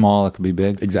could be small, it could be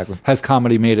big. Exactly. Has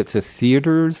comedy made it to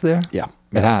theaters there? Yeah.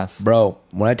 It has. Bro,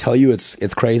 when I tell you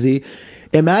it's crazy.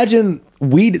 Imagine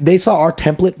they saw our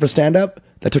template for stand-up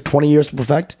that took 20 years to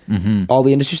perfect, all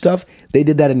the industry stuff. They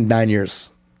did that in 9 years.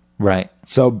 Right.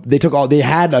 So they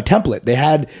had a template. They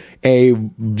had a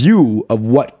view of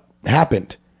what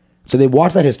happened. So they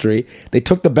watched that history. They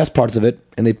took the best parts of it,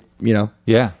 and they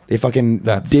fucking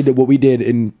did what we did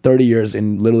in 30 years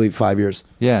in literally 5 years.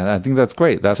 Yeah, I think that's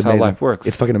great. That's how life works.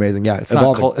 It's fucking amazing. Yeah, it's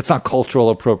not cultural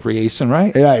appropriation,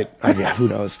 right? Right. Yeah, who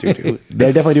knows, dude?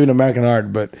 They're definitely doing American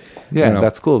art, but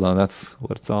that's cool though. That's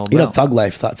what it's all about. Thug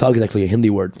life. Thug is actually a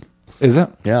Hindi word. Is it?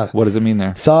 Yeah. What does it mean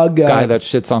there? Thug. Guy that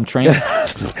shits on train.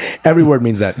 Every word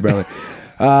means that, brother.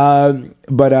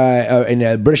 But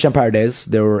in British Empire days,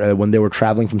 when they were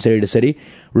traveling from city to city,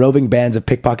 roving bands of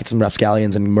pickpockets and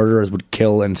rapscallions and murderers would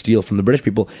kill and steal from the British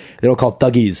people. They were called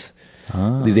thuggies,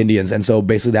 these Indians. And so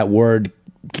basically that word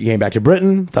came back to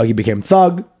Britain. Thuggy became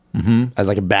thug as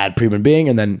like a bad human being.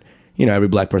 And then, every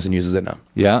black person uses it now.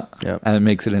 Yeah. And it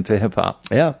makes it into hip hop.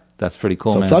 Yeah. That's pretty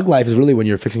cool, so man. Thug life is really when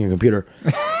you're fixing a computer.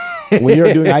 When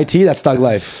you're doing IT, that's thug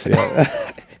life. Yeah.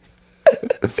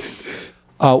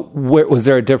 Was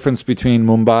there a difference between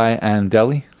Mumbai and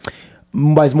Delhi?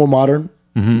 Mumbai's more modern.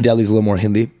 Delhi's a little more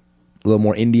Hindi, a little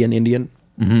more Indian.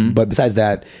 But besides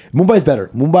that, Mumbai's better.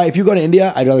 Mumbai, if you go to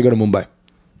India, I'd rather go to Mumbai.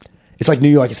 It's like New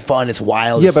York. It's fun. It's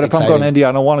wild. Yeah, it's but if exciting. I'm going to India,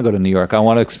 I don't want to go to New York. I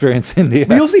want to experience India.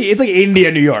 But you'll see. It's like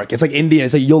India, New York. It's like India.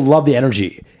 It's like you'll love the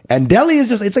energy. And Delhi is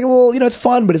just, it's like a little, it's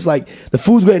fun, but it's like the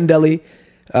food's great in Delhi.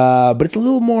 But it's a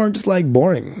little more just like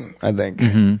boring, I think.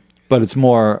 But it's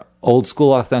more old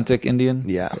school, authentic Indian.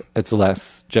 Yeah. It's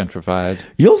less gentrified.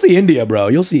 You'll see India, bro.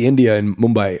 You'll see India in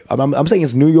Mumbai. I'm saying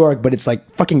it's New York, but it's like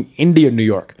fucking India, New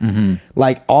York.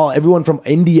 Like everyone from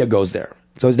India goes there.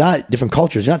 So it's not different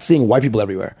cultures. You're not seeing white people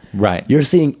everywhere. Right. You're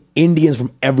seeing Indians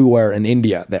from everywhere in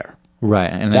India there.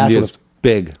 Right. And That's India's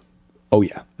big. Oh,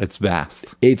 yeah. It's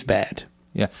vast. It's bad.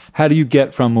 Yeah. How do you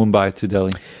get from Mumbai to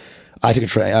Delhi? I took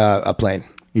a plane.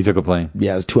 You took a plane.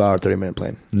 Yeah, it was a 2 hour, 30-minute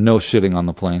plane. No shitting on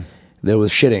the plane. There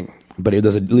was shitting, but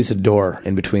there's at least a door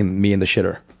in between me and the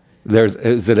shitter.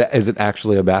 Is it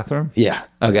actually a bathroom? Yeah.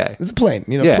 Okay. It's a plane.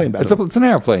 Yeah. Plane bathroom. It's an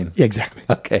airplane. Yeah, exactly.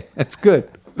 Okay. That's good.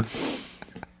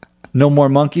 No more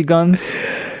monkey guns?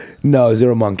 No,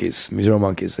 zero monkeys. Zero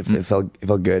monkeys. It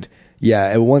felt good.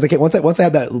 Yeah. And once I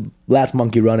had that last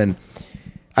monkey running,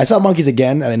 I saw monkeys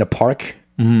again in a park,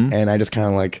 and I just kind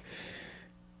of like,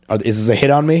 is this a hit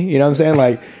on me? You know what I'm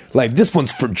saying? Like this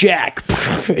one's for Jack.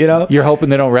 You know? You're hoping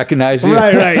they don't recognize you?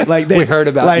 Right. Like we heard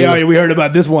about you. Oh, we heard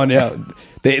about this one. Yeah.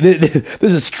 This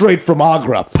is straight from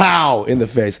Agra. Pow! In the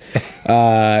face.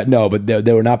 No, but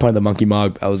they were not part of the monkey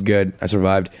mob. I was good. I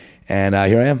survived. And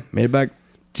here I am. Made it back.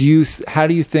 How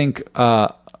do you think,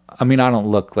 I mean, I don't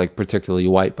look like particularly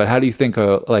white, but how do you think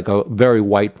a very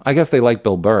white, I guess they like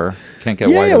Bill Burr. Can't get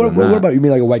whiter than that. What about, you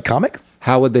mean like a white comic?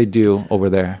 How would they do over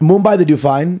there? Mumbai, they do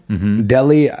fine.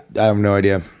 Delhi, I have no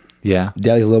idea. Yeah.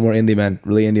 Delhi's a little more indie, man.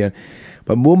 Really Indian.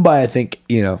 But Mumbai, I think,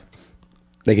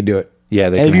 they could do it. Yeah,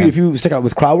 they and can. If you stick out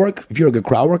with crowd work, if you're a good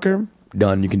crowd worker,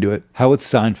 done, you can do it. How would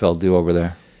Seinfeld do over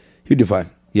there? He'd do fine.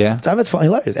 Yeah? Seinfeld's fine,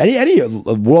 hilarious. Any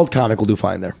world comic will do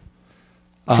fine there.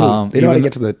 They know how to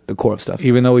get to the core of stuff.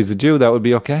 Even though he's a Jew, that would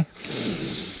be okay?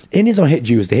 Indians don't hate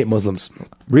Jews, they hate Muslims.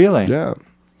 Really? Yeah.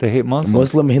 They hate Muslims?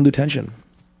 Muslim-Hindu tension.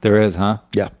 There is, huh?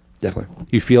 Yeah, definitely.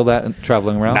 You feel that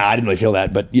traveling around? Nah, I didn't really feel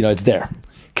that, but, it's there.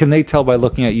 Can they tell by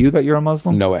looking at you that you're a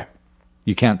Muslim? No way.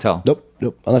 You can't tell? Nope.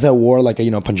 Unless I wore like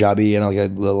a, Punjabi and like a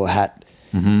little hat.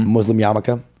 Muslim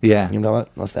yarmulke. Yeah. You know what?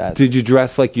 Unless that. Did you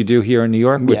dress like you do here in New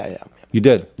York? Yeah. You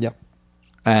did?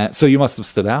 Yeah. So you must have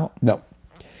stood out. No.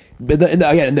 But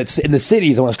in the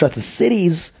cities, I want to stress the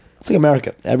cities, it's like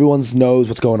America. Everyone knows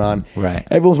what's going on. Right.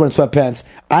 Everyone's wearing sweatpants.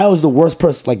 I was the worst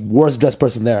dressed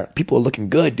person there. People are looking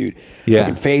good, dude. Yeah.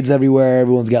 Fucking fades everywhere.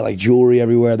 Everyone's got like jewelry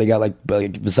everywhere. They got like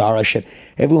bizarre shit.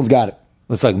 Everyone's got it.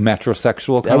 It's like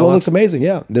metrosexual kind Everyone of looks amazing,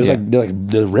 yeah.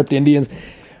 They're ripped Indians.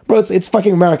 Bro, it's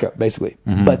fucking America, basically.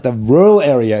 But the rural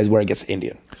area is where it gets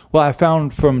Indian. Well, I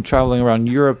found from traveling around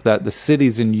Europe that the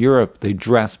cities in Europe, they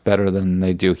dress better than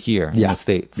they do here in the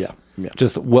States. Yeah.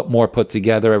 Just what more put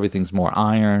together. Everything's more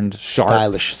ironed,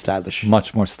 sharp. Stylish.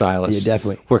 Much more stylish. Yeah,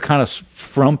 definitely. We're kind of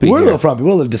frumpy We're a here. little frumpy. We're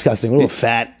a little disgusting. We're a little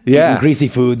fat. Yeah. Eating greasy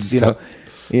foods, you know.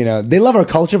 They love our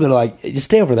culture, but they're like, just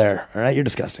stay over there, all right? You're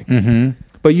disgusting.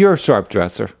 But you're a sharp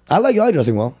dresser. I like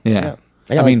dressing well. Yeah.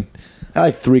 I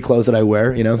like 3 clothes that I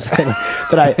wear, you know what I'm saying?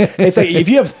 It's like if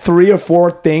you have 3 or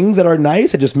 4 things that are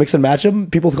nice and just mix and match them,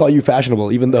 people call you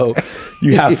fashionable, even though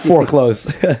you have 4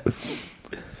 clothes.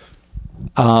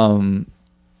 You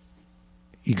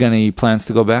got any plans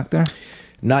to go back there?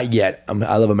 Not yet.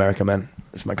 I love America, man.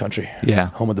 It's my country.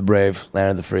 Yeah. Home of the brave,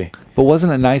 land of the free. But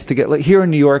wasn't it nice to get here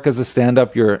in New York as a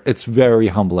stand-up? It's very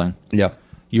humbling. Yeah.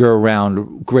 You're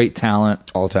around great talent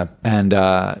All the time. and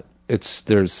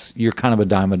you're kind of a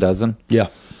dime a dozen. Yeah.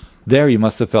 There, you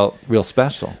must have felt real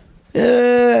special.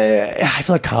 I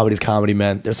feel like comedy's comedy,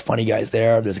 man. There's funny guys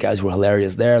there. There's guys who are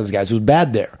hilarious there. There's guys who's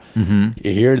bad there. You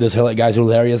hear there's guys who are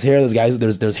hilarious here.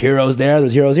 There's heroes there.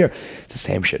 There's heroes here. It's the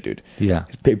same shit, dude. Yeah.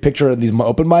 Picture these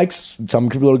open mics. Some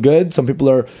people are good. Some people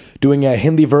are doing a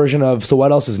Hindi version of So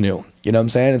What Else Is New? You know what I'm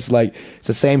saying? It's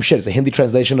the same shit. It's a Hindi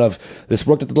translation of this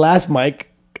worked at the last mic.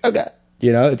 Okay.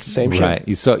 It's the same shit. Right.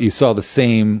 You saw the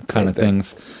same kind of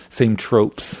things, same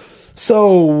tropes.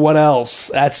 So what else?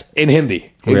 That's in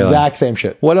Hindi. Really? Exact same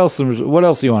shit. What else do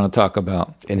you want to talk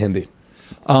about? In Hindi.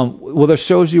 Well, there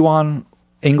shows you on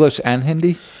English and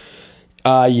Hindi?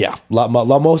 Yeah.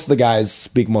 Most of the guys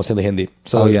speak mostly Hindi.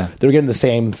 So they're getting the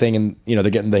same thing, and they're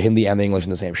getting the Hindi and the English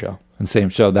in the same show. In the same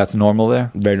show. That's normal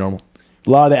there? Very normal. A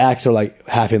lot of the acts are like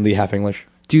half Hindi, half English.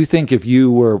 Do you think if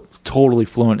you were totally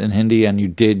fluent in Hindi and you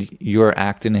did your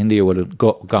act in Hindi, it would have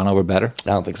gone over better?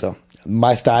 I don't think so.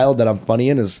 My style that I'm funny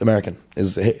in is American,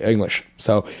 is English.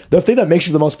 So the thing that makes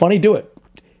you the most funny, do it.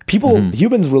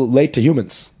 Humans relate to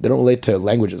humans. They don't relate to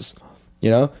languages.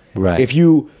 Right. If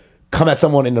you come at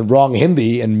someone in the wrong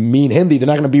Hindi and mean Hindi, they're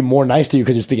not going to be more nice to you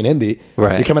because you're speaking Hindi.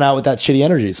 Right. You're coming out with that shitty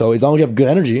energy. So as long as you have good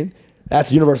energy,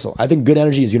 that's universal. I think good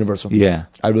energy is universal. Yeah.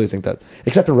 I really think that.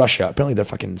 Except in Russia. Apparently they're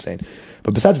fucking insane.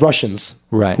 But besides Russians,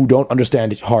 right, who don't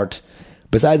understand heart,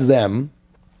 besides them,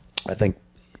 I think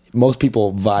most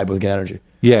people vibe with good energy.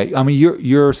 Yeah, I mean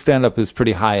your stand up is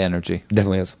pretty high energy.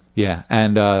 Definitely is. Yeah,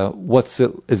 and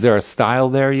is there a style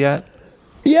there yet?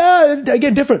 Yeah,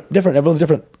 again, different. Everyone's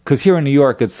different. Because here in New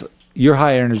York, you're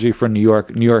high energy for New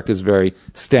York. New York is very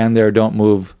stand there, don't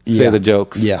move, say the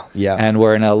jokes. Yeah. And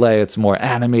where in LA, it's more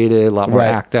animated, a lot more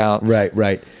act outs.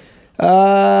 Right.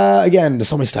 Again, there's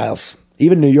so many styles.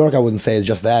 Even New York, I wouldn't say is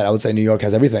just that. I would say New York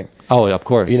has everything. Oh, of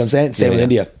course. You know what I'm saying? Same with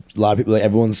India. A lot of people, like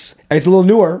everyone's, and it's a little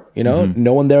newer. You know,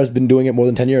 no one there has been doing it more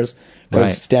than 10 years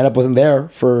because stand up wasn't there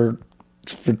for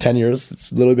 10 years.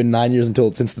 It's literally been 9 years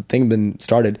since the thing been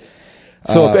started.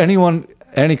 So if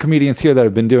any comedians here that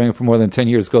have been doing it for more than 10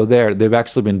 years go there, they've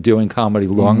actually been doing comedy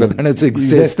longer than it's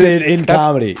existed in That's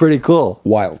comedy. Pretty cool.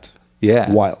 Wild.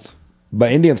 Yeah. Wild.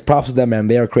 But Indians, props to them, man.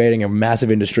 They are creating a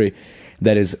massive industry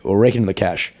that is raking in the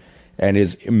cash and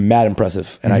is mad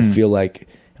impressive. And I feel like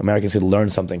Americans could learn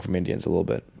something from Indians a little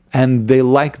bit. And they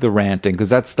like the ranting because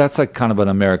that's like kind of an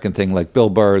American thing. Like Bill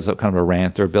Burr is kind of a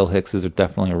ranter. Bill Hicks is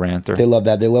definitely a ranter. They love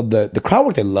that. They love the crowd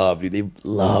work. They love, dude. They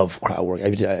love crowd work.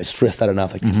 I stress that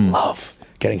enough. Like they love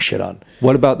getting shit on.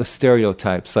 What about the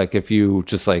stereotypes? Like if you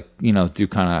just like, do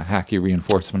kind of hacky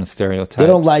reinforcement of stereotypes. They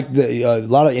don't like a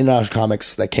lot of international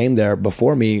comics that came there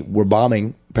before me were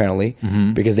bombing, apparently,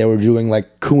 because they were doing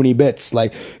like coony bits.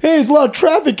 Like, hey, there's a lot of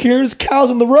traffic here. There's cows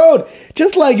on the road.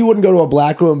 Just like you wouldn't go to a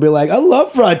black room and be like, I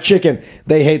love fried chicken.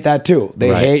 They hate that too.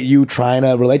 They hate you trying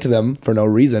to relate to them for no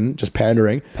reason, just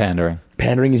pandering.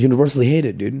 Pandering is universally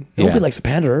hated, dude. Nobody likes a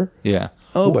panderer. Yeah.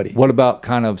 Nobody. What about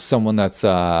kind of someone that's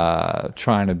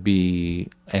trying to be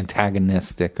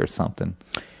antagonistic or something?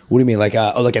 What do you mean? Like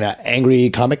an angry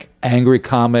comic? Angry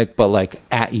comic, but like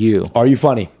at you. Are you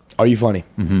funny? Are you funny?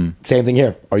 Same thing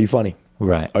here. Are you funny?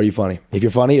 Right. Are you funny? If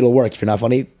you're funny, it'll work. If you're not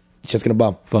funny, it's just going to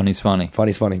bum. Funny's funny.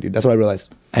 Funny's funny, dude. That's what I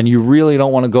realized. And you really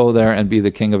don't want to go there and be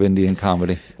the king of Indian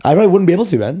comedy. I really wouldn't be able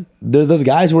to, man. There's those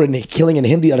guys who are killing in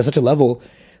Hindi at such a level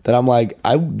that I'm like,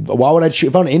 why would I choose?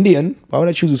 If I'm an Indian, why would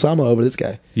I choose Usama over this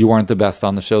guy? You weren't the best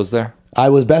on the shows there? I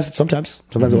was best sometimes.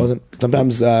 Sometimes I wasn't.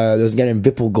 Sometimes there was a guy named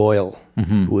Vipul Goyal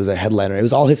who was a headliner. It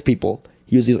was all his people.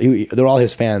 They were all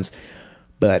his fans.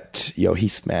 But he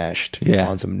smashed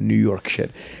on some New York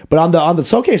shit. But on the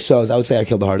showcase shows, I would say I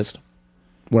killed the hardest.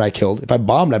 When I killed, if I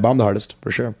bombed the hardest for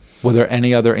sure. Were there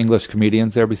any other English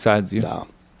comedians there besides you? No.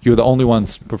 You were the only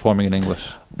ones performing in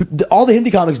English. All the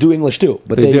Hindi comics do English too,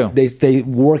 but they do. They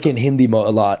work in Hindi a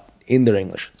lot in their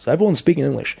English. So everyone's speaking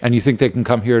English. And you think they can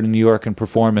come here to New York and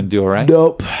perform and do it right?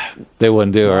 Nope. They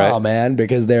wouldn't do it right? Oh man,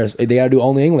 because they got to do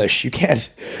only English. You can't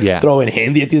throw in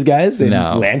Hindi at these guys.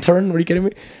 No. Lantern? Are you kidding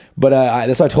me? But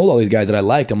that's what I told all these guys that I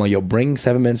liked. I'm like, bring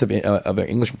 7 minutes of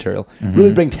English material.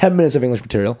 Really bring 10 minutes of English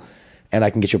material, and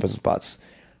I can get you up in some spots.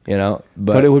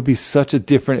 But it would be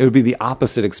it would be the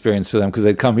opposite experience for them because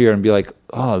they'd come here and be like,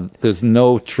 oh, there's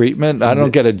no treatment. I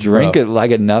don't get a drink. I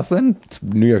get nothing.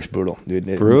 New York's brutal, dude.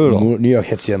 Brutal. New York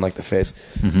hits you in like the face.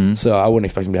 So I wouldn't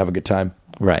expect them to have a good time.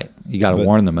 Right. You got to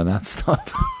warn them of that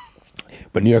stuff.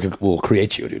 But New York will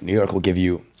create you, dude. New York will give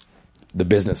you the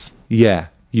business. Yeah.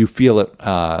 You feel it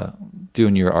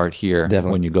doing your art here.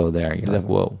 Definitely. When you go there. You're like,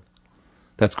 whoa.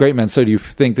 That's great, man. So do you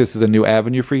think this is a new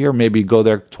avenue for you? Maybe go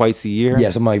there twice a year?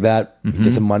 Yeah, something like that.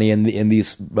 Get some money in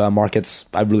these markets.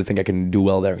 I really think I can do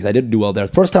well there because I did do well there.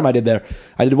 First time I did there,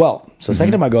 I did well. So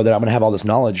second time I go there, I'm going to have all this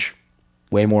knowledge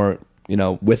way more,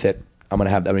 with it. I'm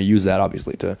going to use that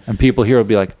obviously to. And people here will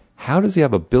be like, how does he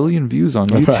have 1 billion views on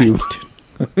YouTube? Right.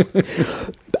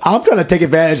 I'm trying to take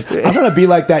advantage. I'm trying to be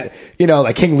like that,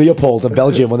 like King Leopold of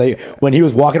Belgium when he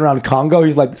was walking around Congo.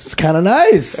 He's like, this is kind of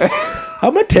nice.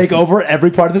 I'm going to take over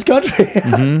every part of this country.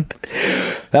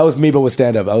 That was me, but with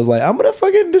stand-up. I was like, I'm going to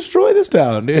fucking destroy this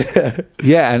town.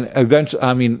 Yeah, and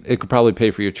eventually, it could probably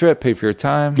pay for your trip, pay for your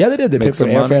time. Yeah, they did. They paid for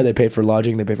airfare, money. they paid for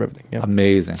lodging, they paid for everything. Yeah.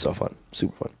 Amazing. So fun.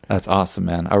 Super fun. That's awesome,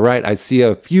 man. All right, I see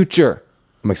a future.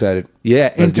 I'm excited.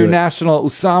 Yeah, Let's international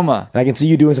Usama. And I can see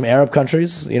you doing some Arab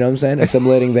countries, you know what I'm saying?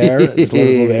 Assimilating there. Just a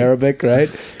little bit of Arabic, right?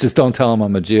 Just don't tell him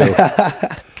I'm a Jew.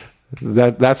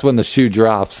 That's when the shoe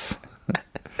drops.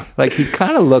 Like he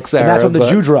kind of looks Arab. And that's when the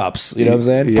Jew drops. You know what I'm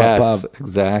saying? Yes, pop, pop.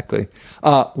 Exactly.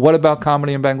 What about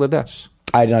comedy in Bangladesh?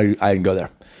 I didn't go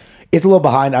there. It's a little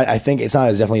behind. I think it's not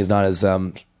as definitely is not as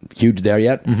huge there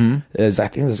yet. I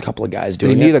think there's a couple of guys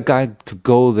doing it. You need a guy to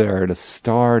go there to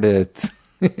start it.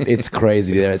 It's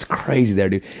crazy there. It's crazy there,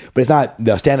 dude. But it's not.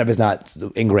 The stand up is not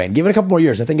ingrained. Give it a couple more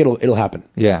years. I think it'll happen.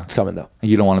 Yeah, it's coming though.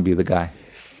 You don't want to be the guy.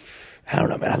 I don't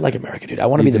know, man. I like America, dude. I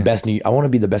want to be the best. I want to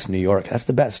be the best in New York. That's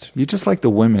the best. You just like the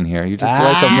women here. You just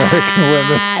like American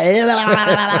women.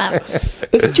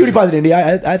 There's some cutie pies in India. I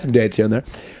had some dates here and there.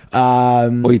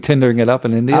 Were you Tindering it up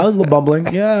in India? I was a little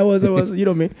bumbling. Yeah, I was. You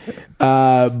know me.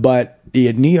 But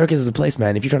Yeah, New York is the place,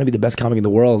 man. If you're trying to be the best comic in the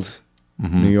world,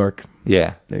 New York.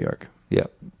 Yeah. New York.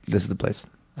 Yep. This is the place.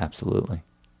 Absolutely.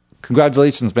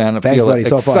 Congratulations, man. I Thanks, feel buddy. an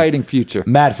So fun. exciting future.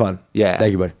 Mad fun. Yeah.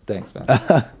 Thank you, buddy. Thanks,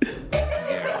 man.